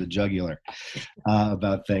 going for the jugular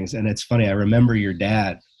about things. And it's funny, I remember your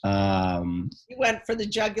dad. You went for the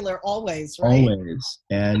jugular always, right? Always.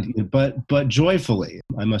 And but joyfully.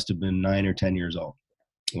 I must have been 9 or 10 years old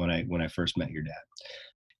when I first met your dad.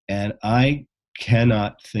 And I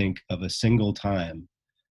cannot think of a single time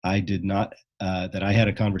that I had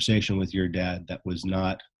a conversation with your dad that was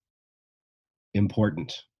not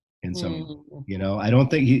important in some, I don't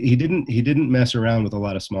think he didn't mess around with a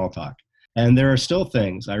lot of small talk. And there are still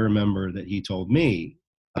things I remember that he told me,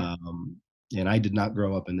 and I did not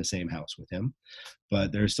grow up in the same house with him,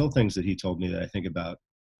 but there are still things that he told me that I think about,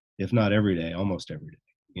 if not every day, almost every day,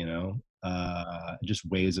 just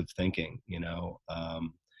ways of thinking,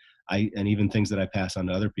 and even things that I pass on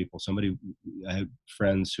to other people. I had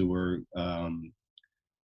friends who were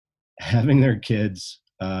having their kids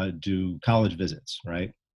do college visits,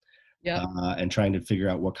 right? Yeah. And trying to figure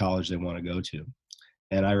out what college they want to go to.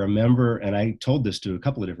 And I remember, and I told this to a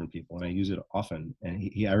couple of different people, and I use it often.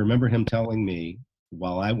 And I remember him telling me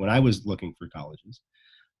when I was looking for colleges,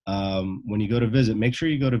 when you go to visit, make sure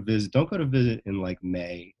you go to visit. Don't go to visit in like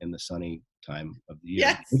May in the sunny time of the year.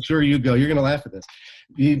 Yes. Make sure you go. You're going to laugh at this.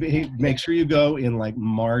 Make sure you go in like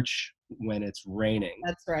March when it's raining.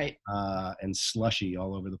 That's right. And slushy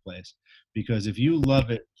all over the place. Because if you love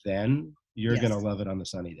it then, you're going to love it on the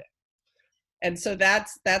sunny day. And so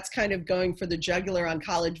that's kind of going for the jugular on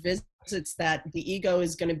college visits, that the ego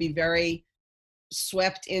is going to be very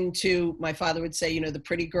swept into, my father would say, you know, the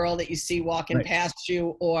pretty girl that you see walking Right. past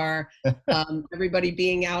you, or everybody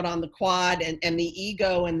being out on the quad, and the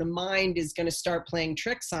ego and the mind is going to start playing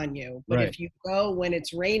tricks on you. But Right. if you go when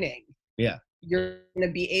it's raining, Yeah. you're going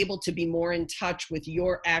to be able to be more in touch with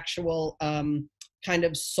your actual kind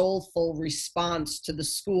of soulful response to the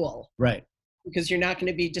school. Right. Because you're not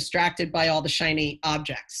going to be distracted by all the shiny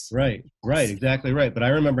objects. Right. Right. Exactly right. But I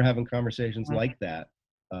remember having conversations Uh-huh. like that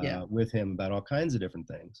Yeah. with him about all kinds of different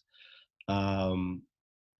things. Um,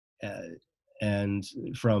 uh, and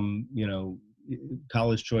from, you know,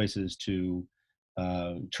 college choices to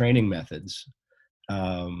training methods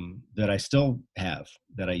that I still have,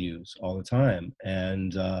 that I use all the time.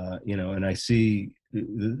 And, you know, and I see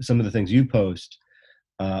some of the things you post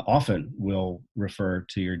often will refer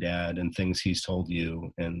to your dad and things he's told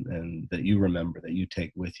you, and that you remember, that you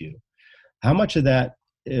take with you. How much of that,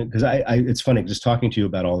 because it's funny, just talking to you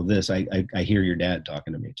about all of this, I hear your dad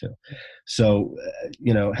talking to me too. So,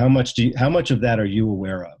 you know, how much of that are you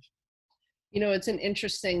aware of? You know, it's an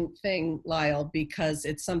interesting thing, Lyle, because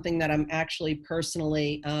it's something that I'm actually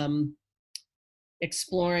personally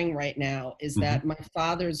exploring right now, is Mm-hmm. that my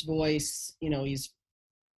father's voice, you know, he's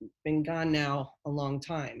been gone now a long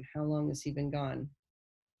time. How long has he been gone?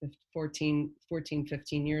 14,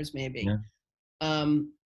 15 years maybe. Yeah.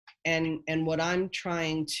 And what I'm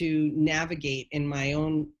trying to navigate in my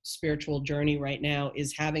own spiritual journey right now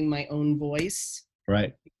is having my own voice.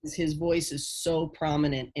 Right. Because his voice is so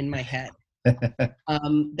prominent in my head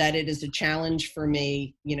that it is a challenge for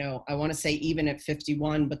me. You know, I want to say even at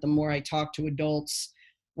 51, but the more I talk to adults,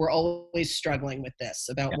 we're always struggling with this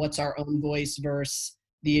about what's our own voice versus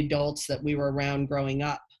the adults that we were around growing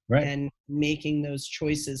up. Right. And making those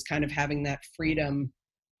choices, kind of having that freedom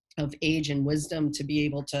of age and wisdom to be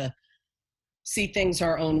able to see things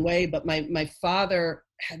our own way. But my father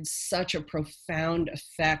had such a profound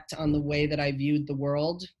effect on the way that I viewed the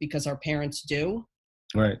world, because our parents do.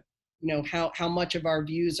 Right. You know, how much of our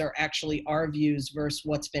views are actually our views versus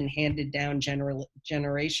what's been handed down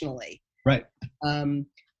generationally. Right. And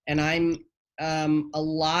I'm a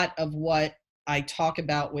lot of what I talk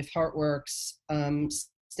about with Heartworks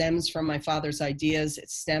stems from my father's ideas. It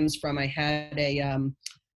stems from, I had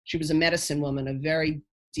she was a medicine woman, a very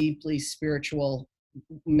deeply spiritual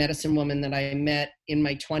medicine woman that I met in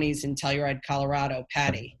my 20s in Telluride, Colorado,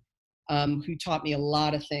 Patty, who taught me a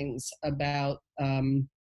lot of things about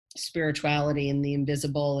spirituality and the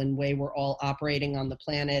invisible and way we're all operating on the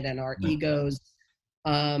planet and our egos.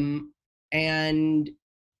 And,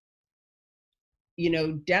 you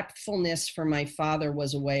know, depthfulness for my father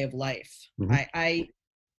was a way of life. Mm-hmm.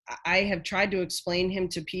 I have tried to explain him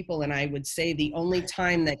to people, and I would say the only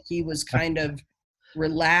time that he was kind of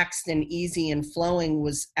relaxed and easy and flowing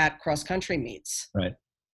was at cross-country meets. Right.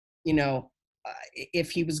 You know,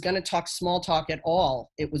 if he was going to talk small talk at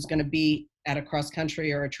all, it was going to be at a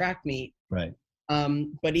cross-country or a track meet. Right.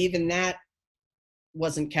 But even that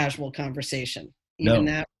wasn't casual conversation. Even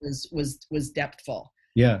that was depthful.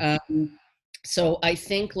 Yeah. So I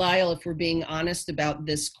think, Lyle, if we're being honest about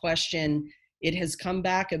this question, it has come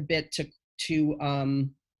back a bit to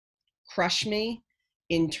crush me,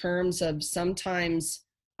 in terms of sometimes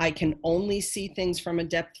I can only see things from a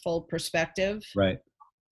depthful perspective. Right.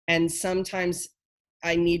 And sometimes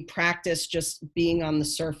I need practice just being on the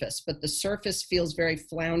surface, but the surface feels very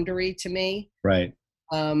floundery to me. Right.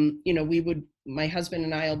 You know, my husband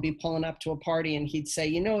and I will be pulling up to a party, and he'd say,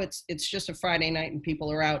 you know, it's just a Friday night and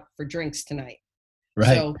people are out for drinks tonight.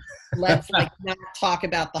 Right. So let's not talk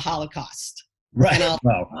about the Holocaust. Right. And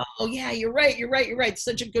oh yeah, you're right.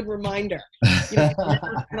 Such a good reminder. You know,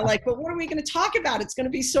 kind of like, but what are we going to talk about? It's going to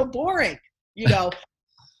be so boring, you know,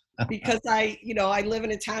 because I live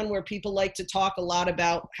in a town where people like to talk a lot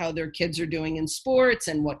about how their kids are doing in sports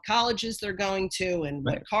and what colleges they're going to and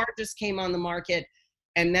what car just came on the market.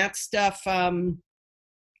 And that stuff, I'm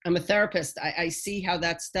a therapist. I see how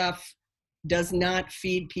that stuff does not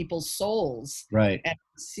feed people's souls. Right. And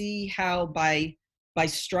see how by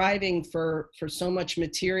striving for so much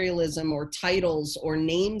materialism or titles or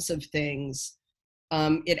names of things,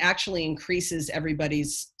 it actually increases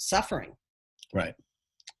everybody's suffering. Right.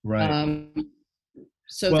 Right.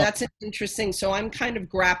 So that's interesting. So I'm kind of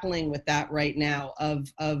grappling with that right now, of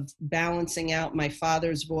balancing out my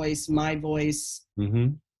father's voice, my voice,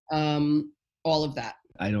 all of that.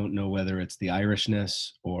 I don't know whether it's the Irishness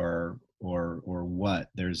or what.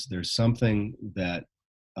 There's something that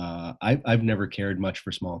I've never cared much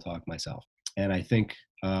for small talk myself, and I think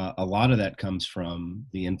a lot of that comes from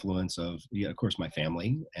the influence of course, my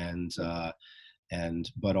family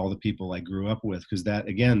but all the people I grew up with, because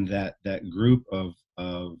that group of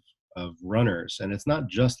of runners, and it's not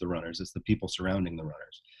just the runners, it's the people surrounding the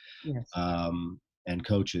runners. Yes. And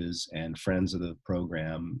coaches and friends of the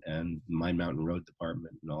program and Mind Mountain Road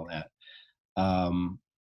Department and all that.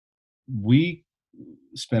 We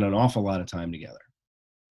spent an awful lot of time together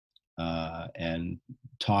and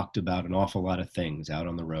talked about an awful lot of things out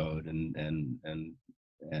on the road and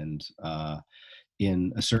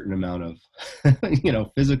in a certain amount of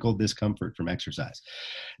physical discomfort from exercise.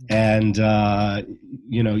 And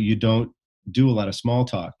you don't do a lot of small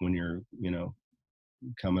talk when you're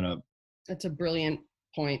coming up. That's a brilliant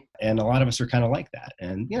point. And a lot of us are kind of like that.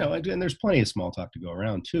 And and there's plenty of small talk to go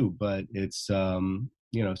around too, but it's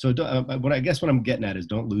what I guess what I'm getting at is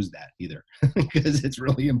don't lose that either, because it's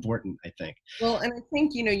really important, I think. Well, and I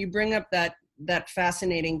think you bring up that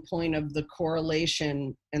fascinating point of the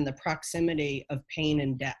correlation and the proximity of pain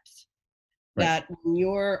and depth. Right. That when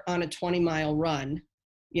you're on a 20-mile run,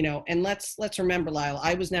 and let's remember, Lyle,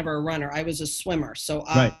 I was never a runner. I was a swimmer. So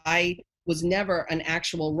right. I was never an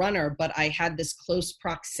actual runner, but I had this close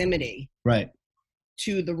proximity right.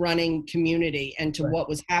 to the running community and to right. what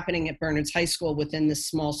was happening at Bernards High School within this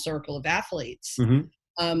small circle of athletes.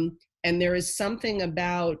 Mm-hmm. And there is something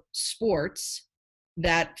about sports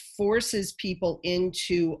that forces people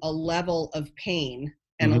into a level of pain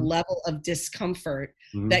and mm-hmm. a level of discomfort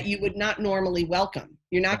mm-hmm. that you would not normally welcome.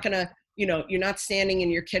 You're not going to, you're not standing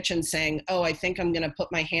in your kitchen saying, oh, I think I'm going to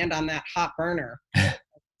put my hand on that hot burner,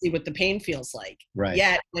 see what the pain feels like. Right.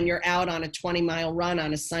 Yet when you're out on a 20-mile run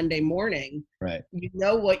on a Sunday morning, right. you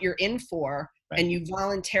know what you're in for, right. and you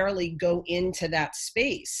voluntarily go into that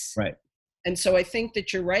space. Right. And so I think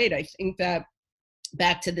that you're right. I think that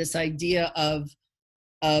back to this idea of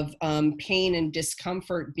pain and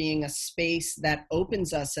discomfort being a space that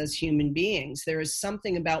opens us as human beings. There is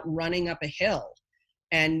something about running up a hill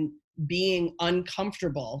and being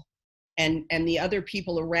uncomfortable and the other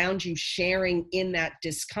people around you sharing in that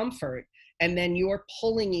discomfort, and then you're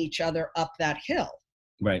pulling each other up that hill.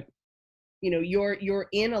 Right. You're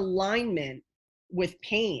in alignment with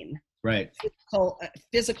pain. Right.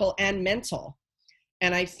 Physical and mental.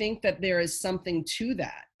 And I think that there is something to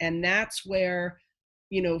that. And that's where,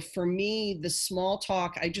 for me, the small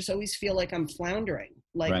talk, I just always feel like I'm floundering.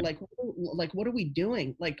 Like what are we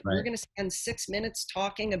doing? Like, right. We're going to spend 6 minutes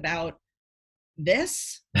talking about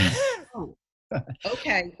this? Oh,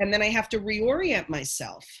 okay. And then I have to reorient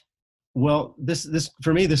myself. Well, this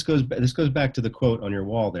for me, this goes back to the quote on your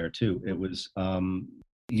wall there too. It was,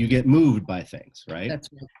 you get moved by things, right? That's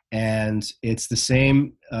right. And it's the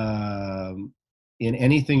same in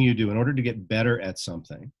anything you do. In order to get better at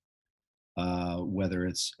something, whether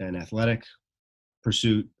it's an athletic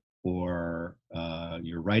pursuit or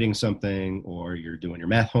you're writing something or you're doing your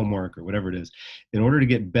math homework or whatever it is, in order to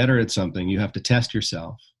get better at something, you have to test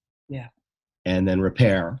yourself. Yeah. And then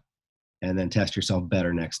repair, and then test yourself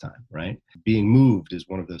better next time, right? Being moved is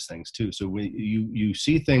one of those things too. So you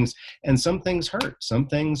see things, and some things hurt. Some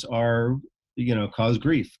things are, cause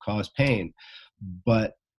grief, cause pain.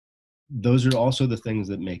 But those are also the things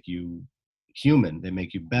that make you human. They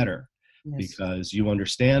make you better. Yes. Because you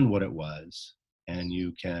understand what it was and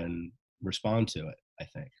you can respond to it, I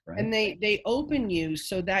think, right? And they open you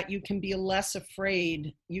so that you can be less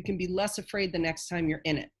afraid. You can be less afraid the next time you're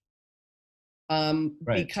in it.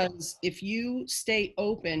 Right. Because if you stay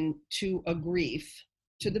open to a grief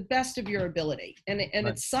to the best of your ability, and right.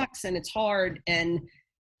 It sucks and it's hard,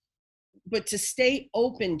 but to stay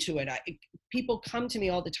open to it, people come to me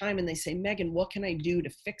all the time and they say, Megan, what can I do to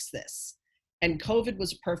fix this? And COVID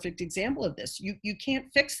was a perfect example of this. You can't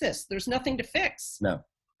fix this. There's nothing to fix. No.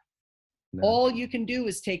 All you can do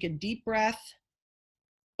is take a deep breath,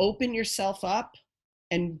 open yourself up,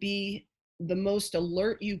 and be the most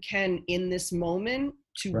alert you can in this moment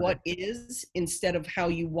to right. what is, instead of how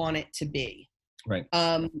you want it to be. Right.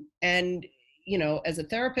 And, as a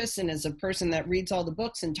therapist and as a person that reads all the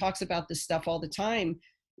books and talks about this stuff all the time,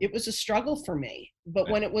 it was a struggle for me. But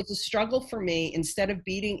right. when it was a struggle for me, instead of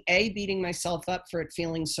beating myself up for it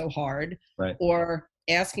feeling so hard, right. or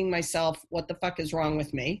asking myself, what the fuck is wrong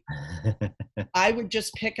with me? I would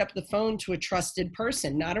just pick up the phone to a trusted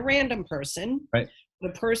person, not a random person, right. the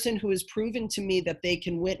person who has proven to me that they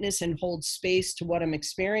can witness and hold space to what I'm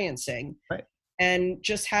experiencing, right. and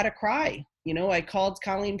just had a cry. I called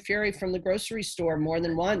Colleen Fury from the grocery store more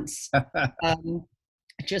than once,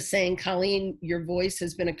 just saying, Colleen, your voice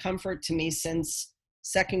has been a comfort to me since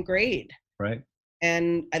second grade. Right.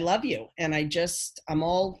 And I love you. And I'm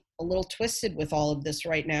all a little twisted with all of this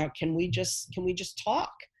right now. Can we just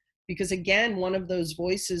talk? Because again, one of those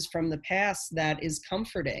voices from the past that is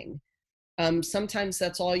comforting, sometimes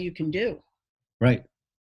that's all you can do. Right.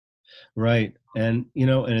 Right. And, you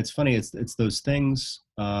know, and it's funny, it's those things,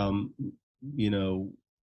 you know,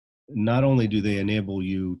 not only do they enable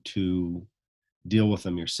you to deal with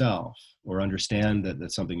them yourself or understand that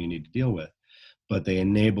that's something you need to deal with, but they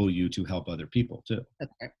enable you to help other people too.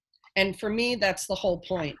 That's right. And for me, that's the whole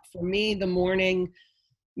point. For me, the morning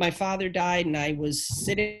my father died and I was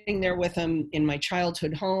sitting there with him in my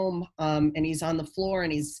childhood home, and he's on the floor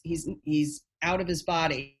and he's out of his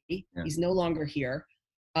body. Yeah. He's no longer here.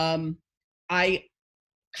 I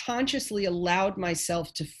consciously allowed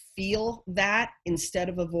myself to feel that instead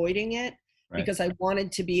of avoiding it, Right. because I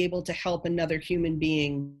wanted to be able to help another human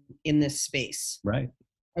being in this space. Right.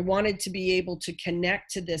 I wanted to be able to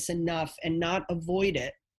connect to this enough and not avoid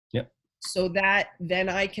it, Yep. so that then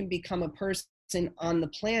I can become a person on the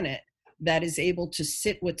planet that is able to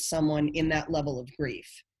sit with someone in that level of grief.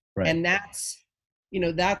 Right. And that's, you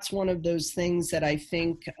know, that's one of those things that I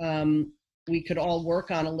think we could all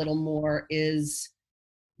work on a little more, is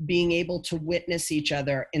being able to witness each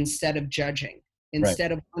other instead of judging,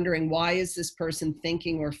 instead of wondering, why is this person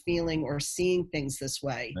thinking or feeling or seeing things this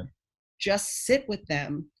way? Right. Just sit with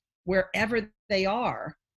them wherever they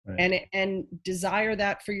are, Right. and desire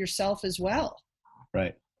that for yourself as well.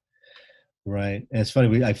 Right. Right. And it's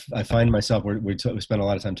funny. I find myself, we spend a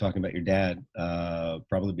lot of time talking about your dad,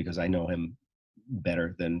 probably because I know him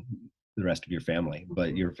better than the rest of your family,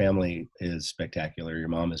 but your family is spectacular. Your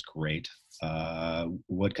mom is great.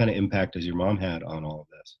 What kind of impact has your mom had on all of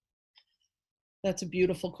this? That's a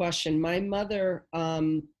beautiful question. My mother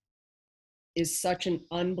is such an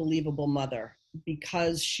unbelievable mother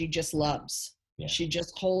because she just loves. Yeah. She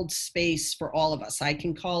just holds space for all of us. I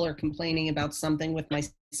can call her complaining about something with my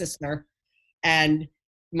sister, and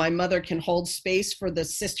my mother can hold space for the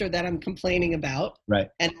sister that I'm complaining about. Right.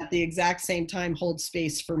 And at the exact same time hold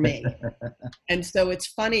space for me. And so it's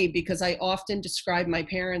funny because I often describe my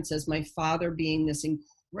parents as my father being this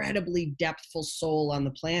incredibly depthful soul on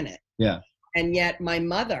the planet. Yeah. And yet my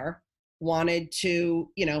mother wanted to,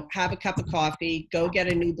 you know, have a cup of coffee, go get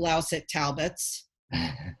a new blouse at Talbot's.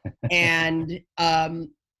 And,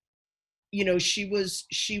 you know, she was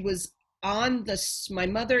on the, my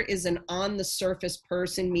mother is an on the surface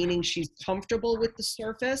person, meaning she's comfortable with the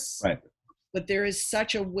surface. Right. But there is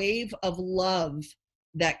such a wave of love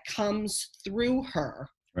that comes through her,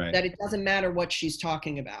 right, that it doesn't matter what she's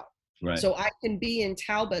talking about. Right. So I can be in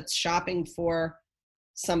Talbot's shopping for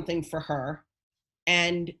something for her,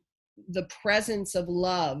 and the presence of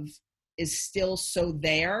love is still so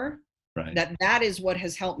there. Right. That is what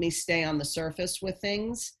has helped me stay on the surface with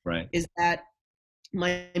things. Right. Is that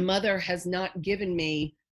my mother has not given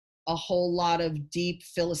me a whole lot of deep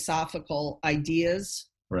philosophical ideas,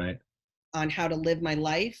 right, on how to live my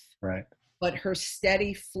life. Right. But her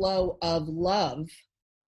steady flow of love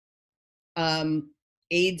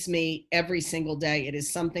aids me every single day. It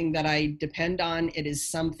is something that I depend on. It is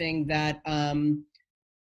something that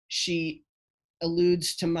she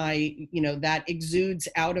alludes to my, you know, that exudes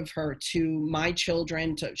out of her to my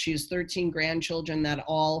children. She has 13 grandchildren that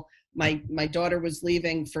all, my daughter was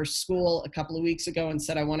leaving for school a couple of weeks ago and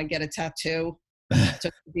said, I want to get a tattoo.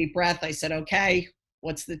 Took a deep breath. I said, okay,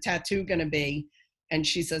 what's the tattoo going to be? And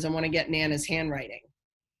she says, I want to get Nana's handwriting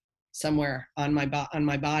somewhere on my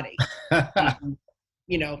body.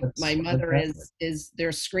 You know, my mother is their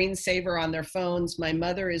screensaver on their phones. My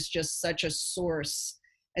mother is just such a source.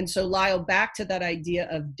 And so, Lyle, back to that idea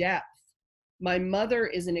of depth. My mother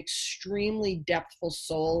is an extremely depthful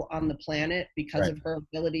soul on the planet because of her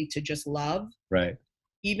ability to just love. Right.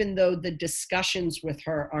 Even though the discussions with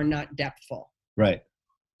her are not depthful. Right.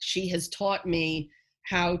 She has taught me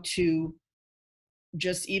how to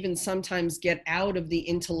just even sometimes get out of the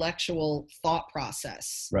intellectual thought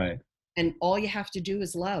process. Right. And all you have to do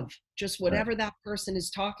is love. Just whatever that person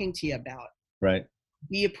is talking to you about. Right.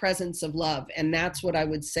 Be a presence of love. And that's what I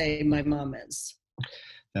would say my mom is.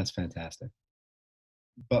 That's fantastic.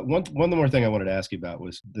 But one more thing I wanted to ask you about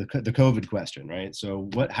was the COVID question, right? So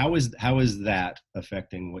how is that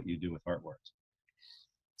affecting what you do with HeartWorks?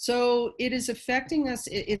 So it is affecting us.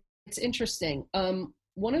 It's interesting.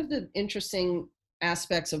 One of the interesting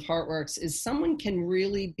aspects of HeartWorks is someone can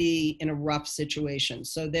really be in a rough situation.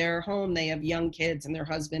 So they're home, they have young kids, and their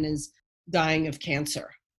husband is dying of cancer.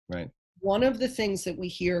 Right. One of the things that we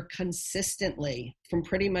hear consistently from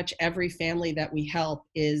pretty much every family that we help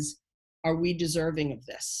is, are we deserving of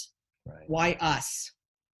this? Right. Why us?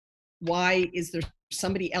 Why is there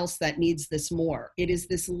somebody else that needs this more? It is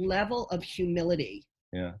this level of humility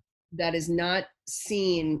that is not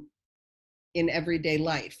seen in everyday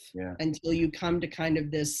life until you come to kind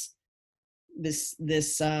of this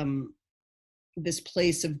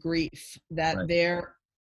place of grief that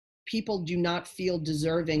people do not feel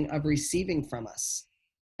deserving of receiving from us.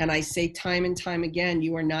 And I say time and time again,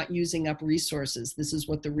 you are not using up resources. This is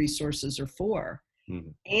what the resources are for. Mm-hmm.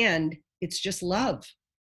 And it's just love.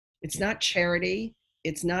 It's not charity.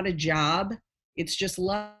 It's not a job. It's just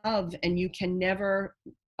love. And you can never,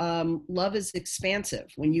 love is expansive.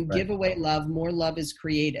 When you give away love, more love is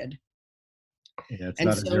created. Yeah, it's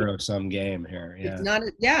not a zero-sum game here. Yeah. It's not.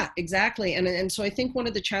 Exactly. And so I think one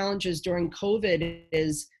of the challenges during COVID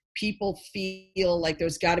is people feel like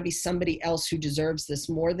there's got to be somebody else who deserves this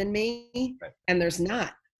more than me. Right. And there's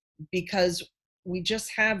not, because we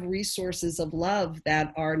just have resources of love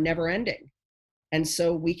that are never ending. And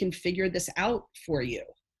so we can figure this out for you.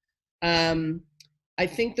 I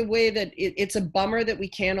think the way that it's a bummer that we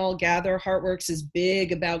can't all gather. Heartworks is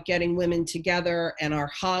big about getting women together, and our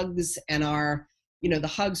hugs and our, the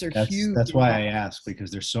hugs are huge. That's why I ask, because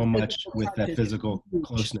there's so much with that physical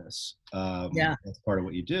closeness. That's part of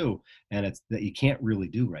what you do, and it's that you can't really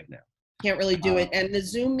do right now. Can't really do it. And the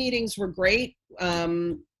Zoom meetings were great.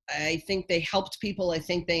 I think they helped people. I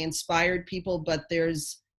think they inspired people, but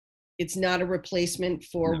it's not a replacement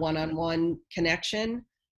for one-on-one connection.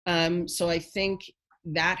 So I think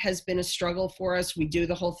that has been a struggle for us. We do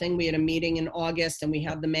the whole thing. We had a meeting in August and we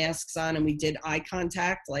had the masks on and we did eye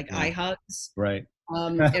contact, like eye hugs. Right.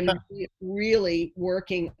 And really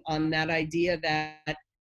working on that idea that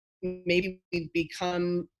maybe we've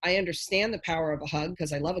become, I understand the power of a hug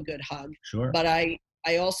because I love a good hug. Sure. But I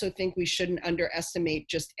also think we shouldn't underestimate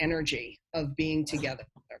just energy of being together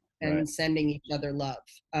and sending each other love.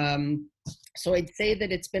 So I'd say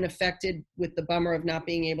that it's been affected with the bummer of not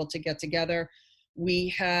being able to get together. We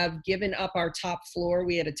have given up our top floor.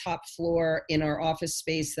 We had a top floor in our office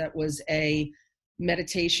space that was a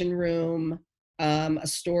meditation room, a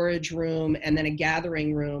storage room, and then a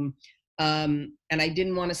gathering room. And I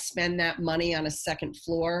didn't want to spend that money on a second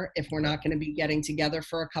floor if we're not going to be getting together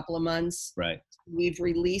for a couple of months. Right. We've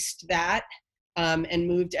released that and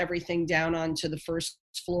moved everything down onto the first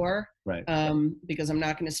floor. Right. Because I'm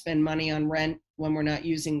not going to spend money on rent when we're not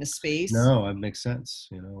using the space. No, it makes sense.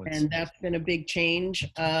 And that's been a big change.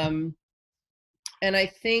 And I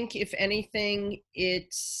think if anything,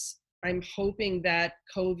 I'm hoping that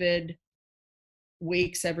COVID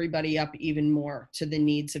wakes everybody up even more to the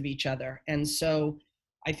needs of each other. And so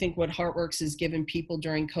I think what Heartworks has given people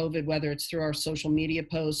during COVID, whether it's through our social media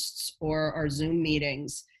posts or our Zoom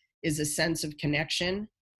meetings, is a sense of connection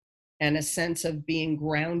and a sense of being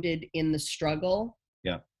grounded in the struggle.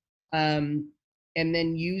 Yeah. And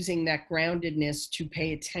then using that groundedness to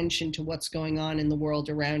pay attention to what's going on in the world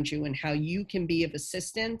around you and how you can be of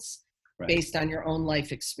assistance based on your own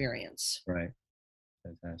life experience. Right.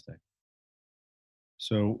 Fantastic.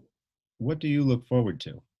 So what do you look forward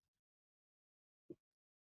to?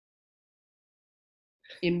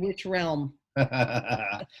 In which realm?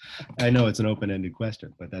 I know it's an open-ended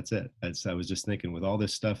question, but that's it. I was just thinking, with all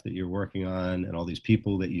this stuff that you're working on and all these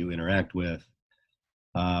people that you interact with,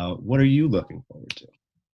 what are you looking forward to?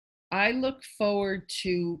 I look forward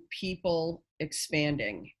to people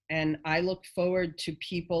expanding, and I look forward to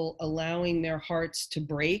people allowing their hearts to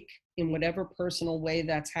break in whatever personal way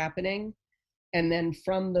that's happening. And then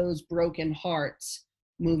from those broken hearts,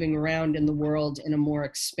 moving around in the world in a more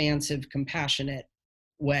expansive, compassionate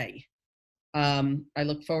way. I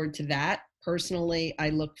look forward to that. Personally, I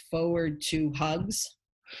look forward to hugs.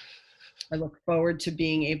 I look forward to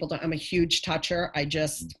being able to, I'm a huge toucher.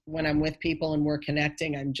 When I'm with people and we're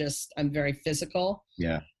connecting, I'm very physical.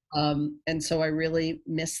 Yeah. And so I really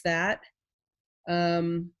miss that.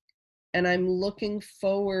 And I'm looking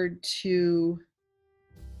forward to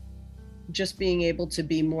just being able to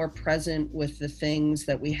be more present with the things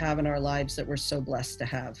that we have in our lives that we're so blessed to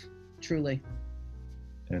have, truly.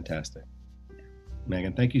 Fantastic.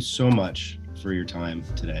 Megan, thank you so much for your time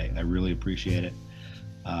today. I really appreciate it.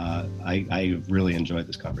 I really enjoyed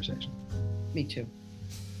this conversation. Me too.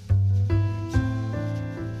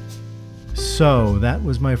 So that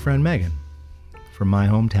was my friend Megan from my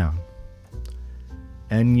hometown.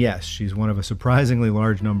 And yes, she's one of a surprisingly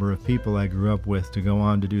large number of people I grew up with to go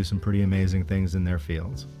on to do some pretty amazing things in their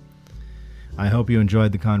fields. I hope you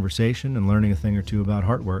enjoyed the conversation and learning a thing or two about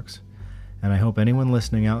Heartworks, and I hope anyone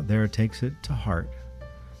listening out there takes it to heart,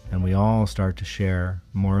 and we all start to share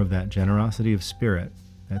more of that generosity of spirit,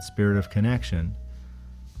 that spirit of connection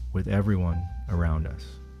with everyone around us.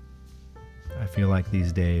 I feel like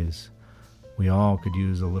these days we all could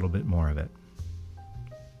use a little bit more of it.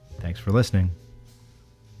 Thanks for listening.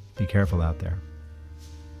 Be careful out there.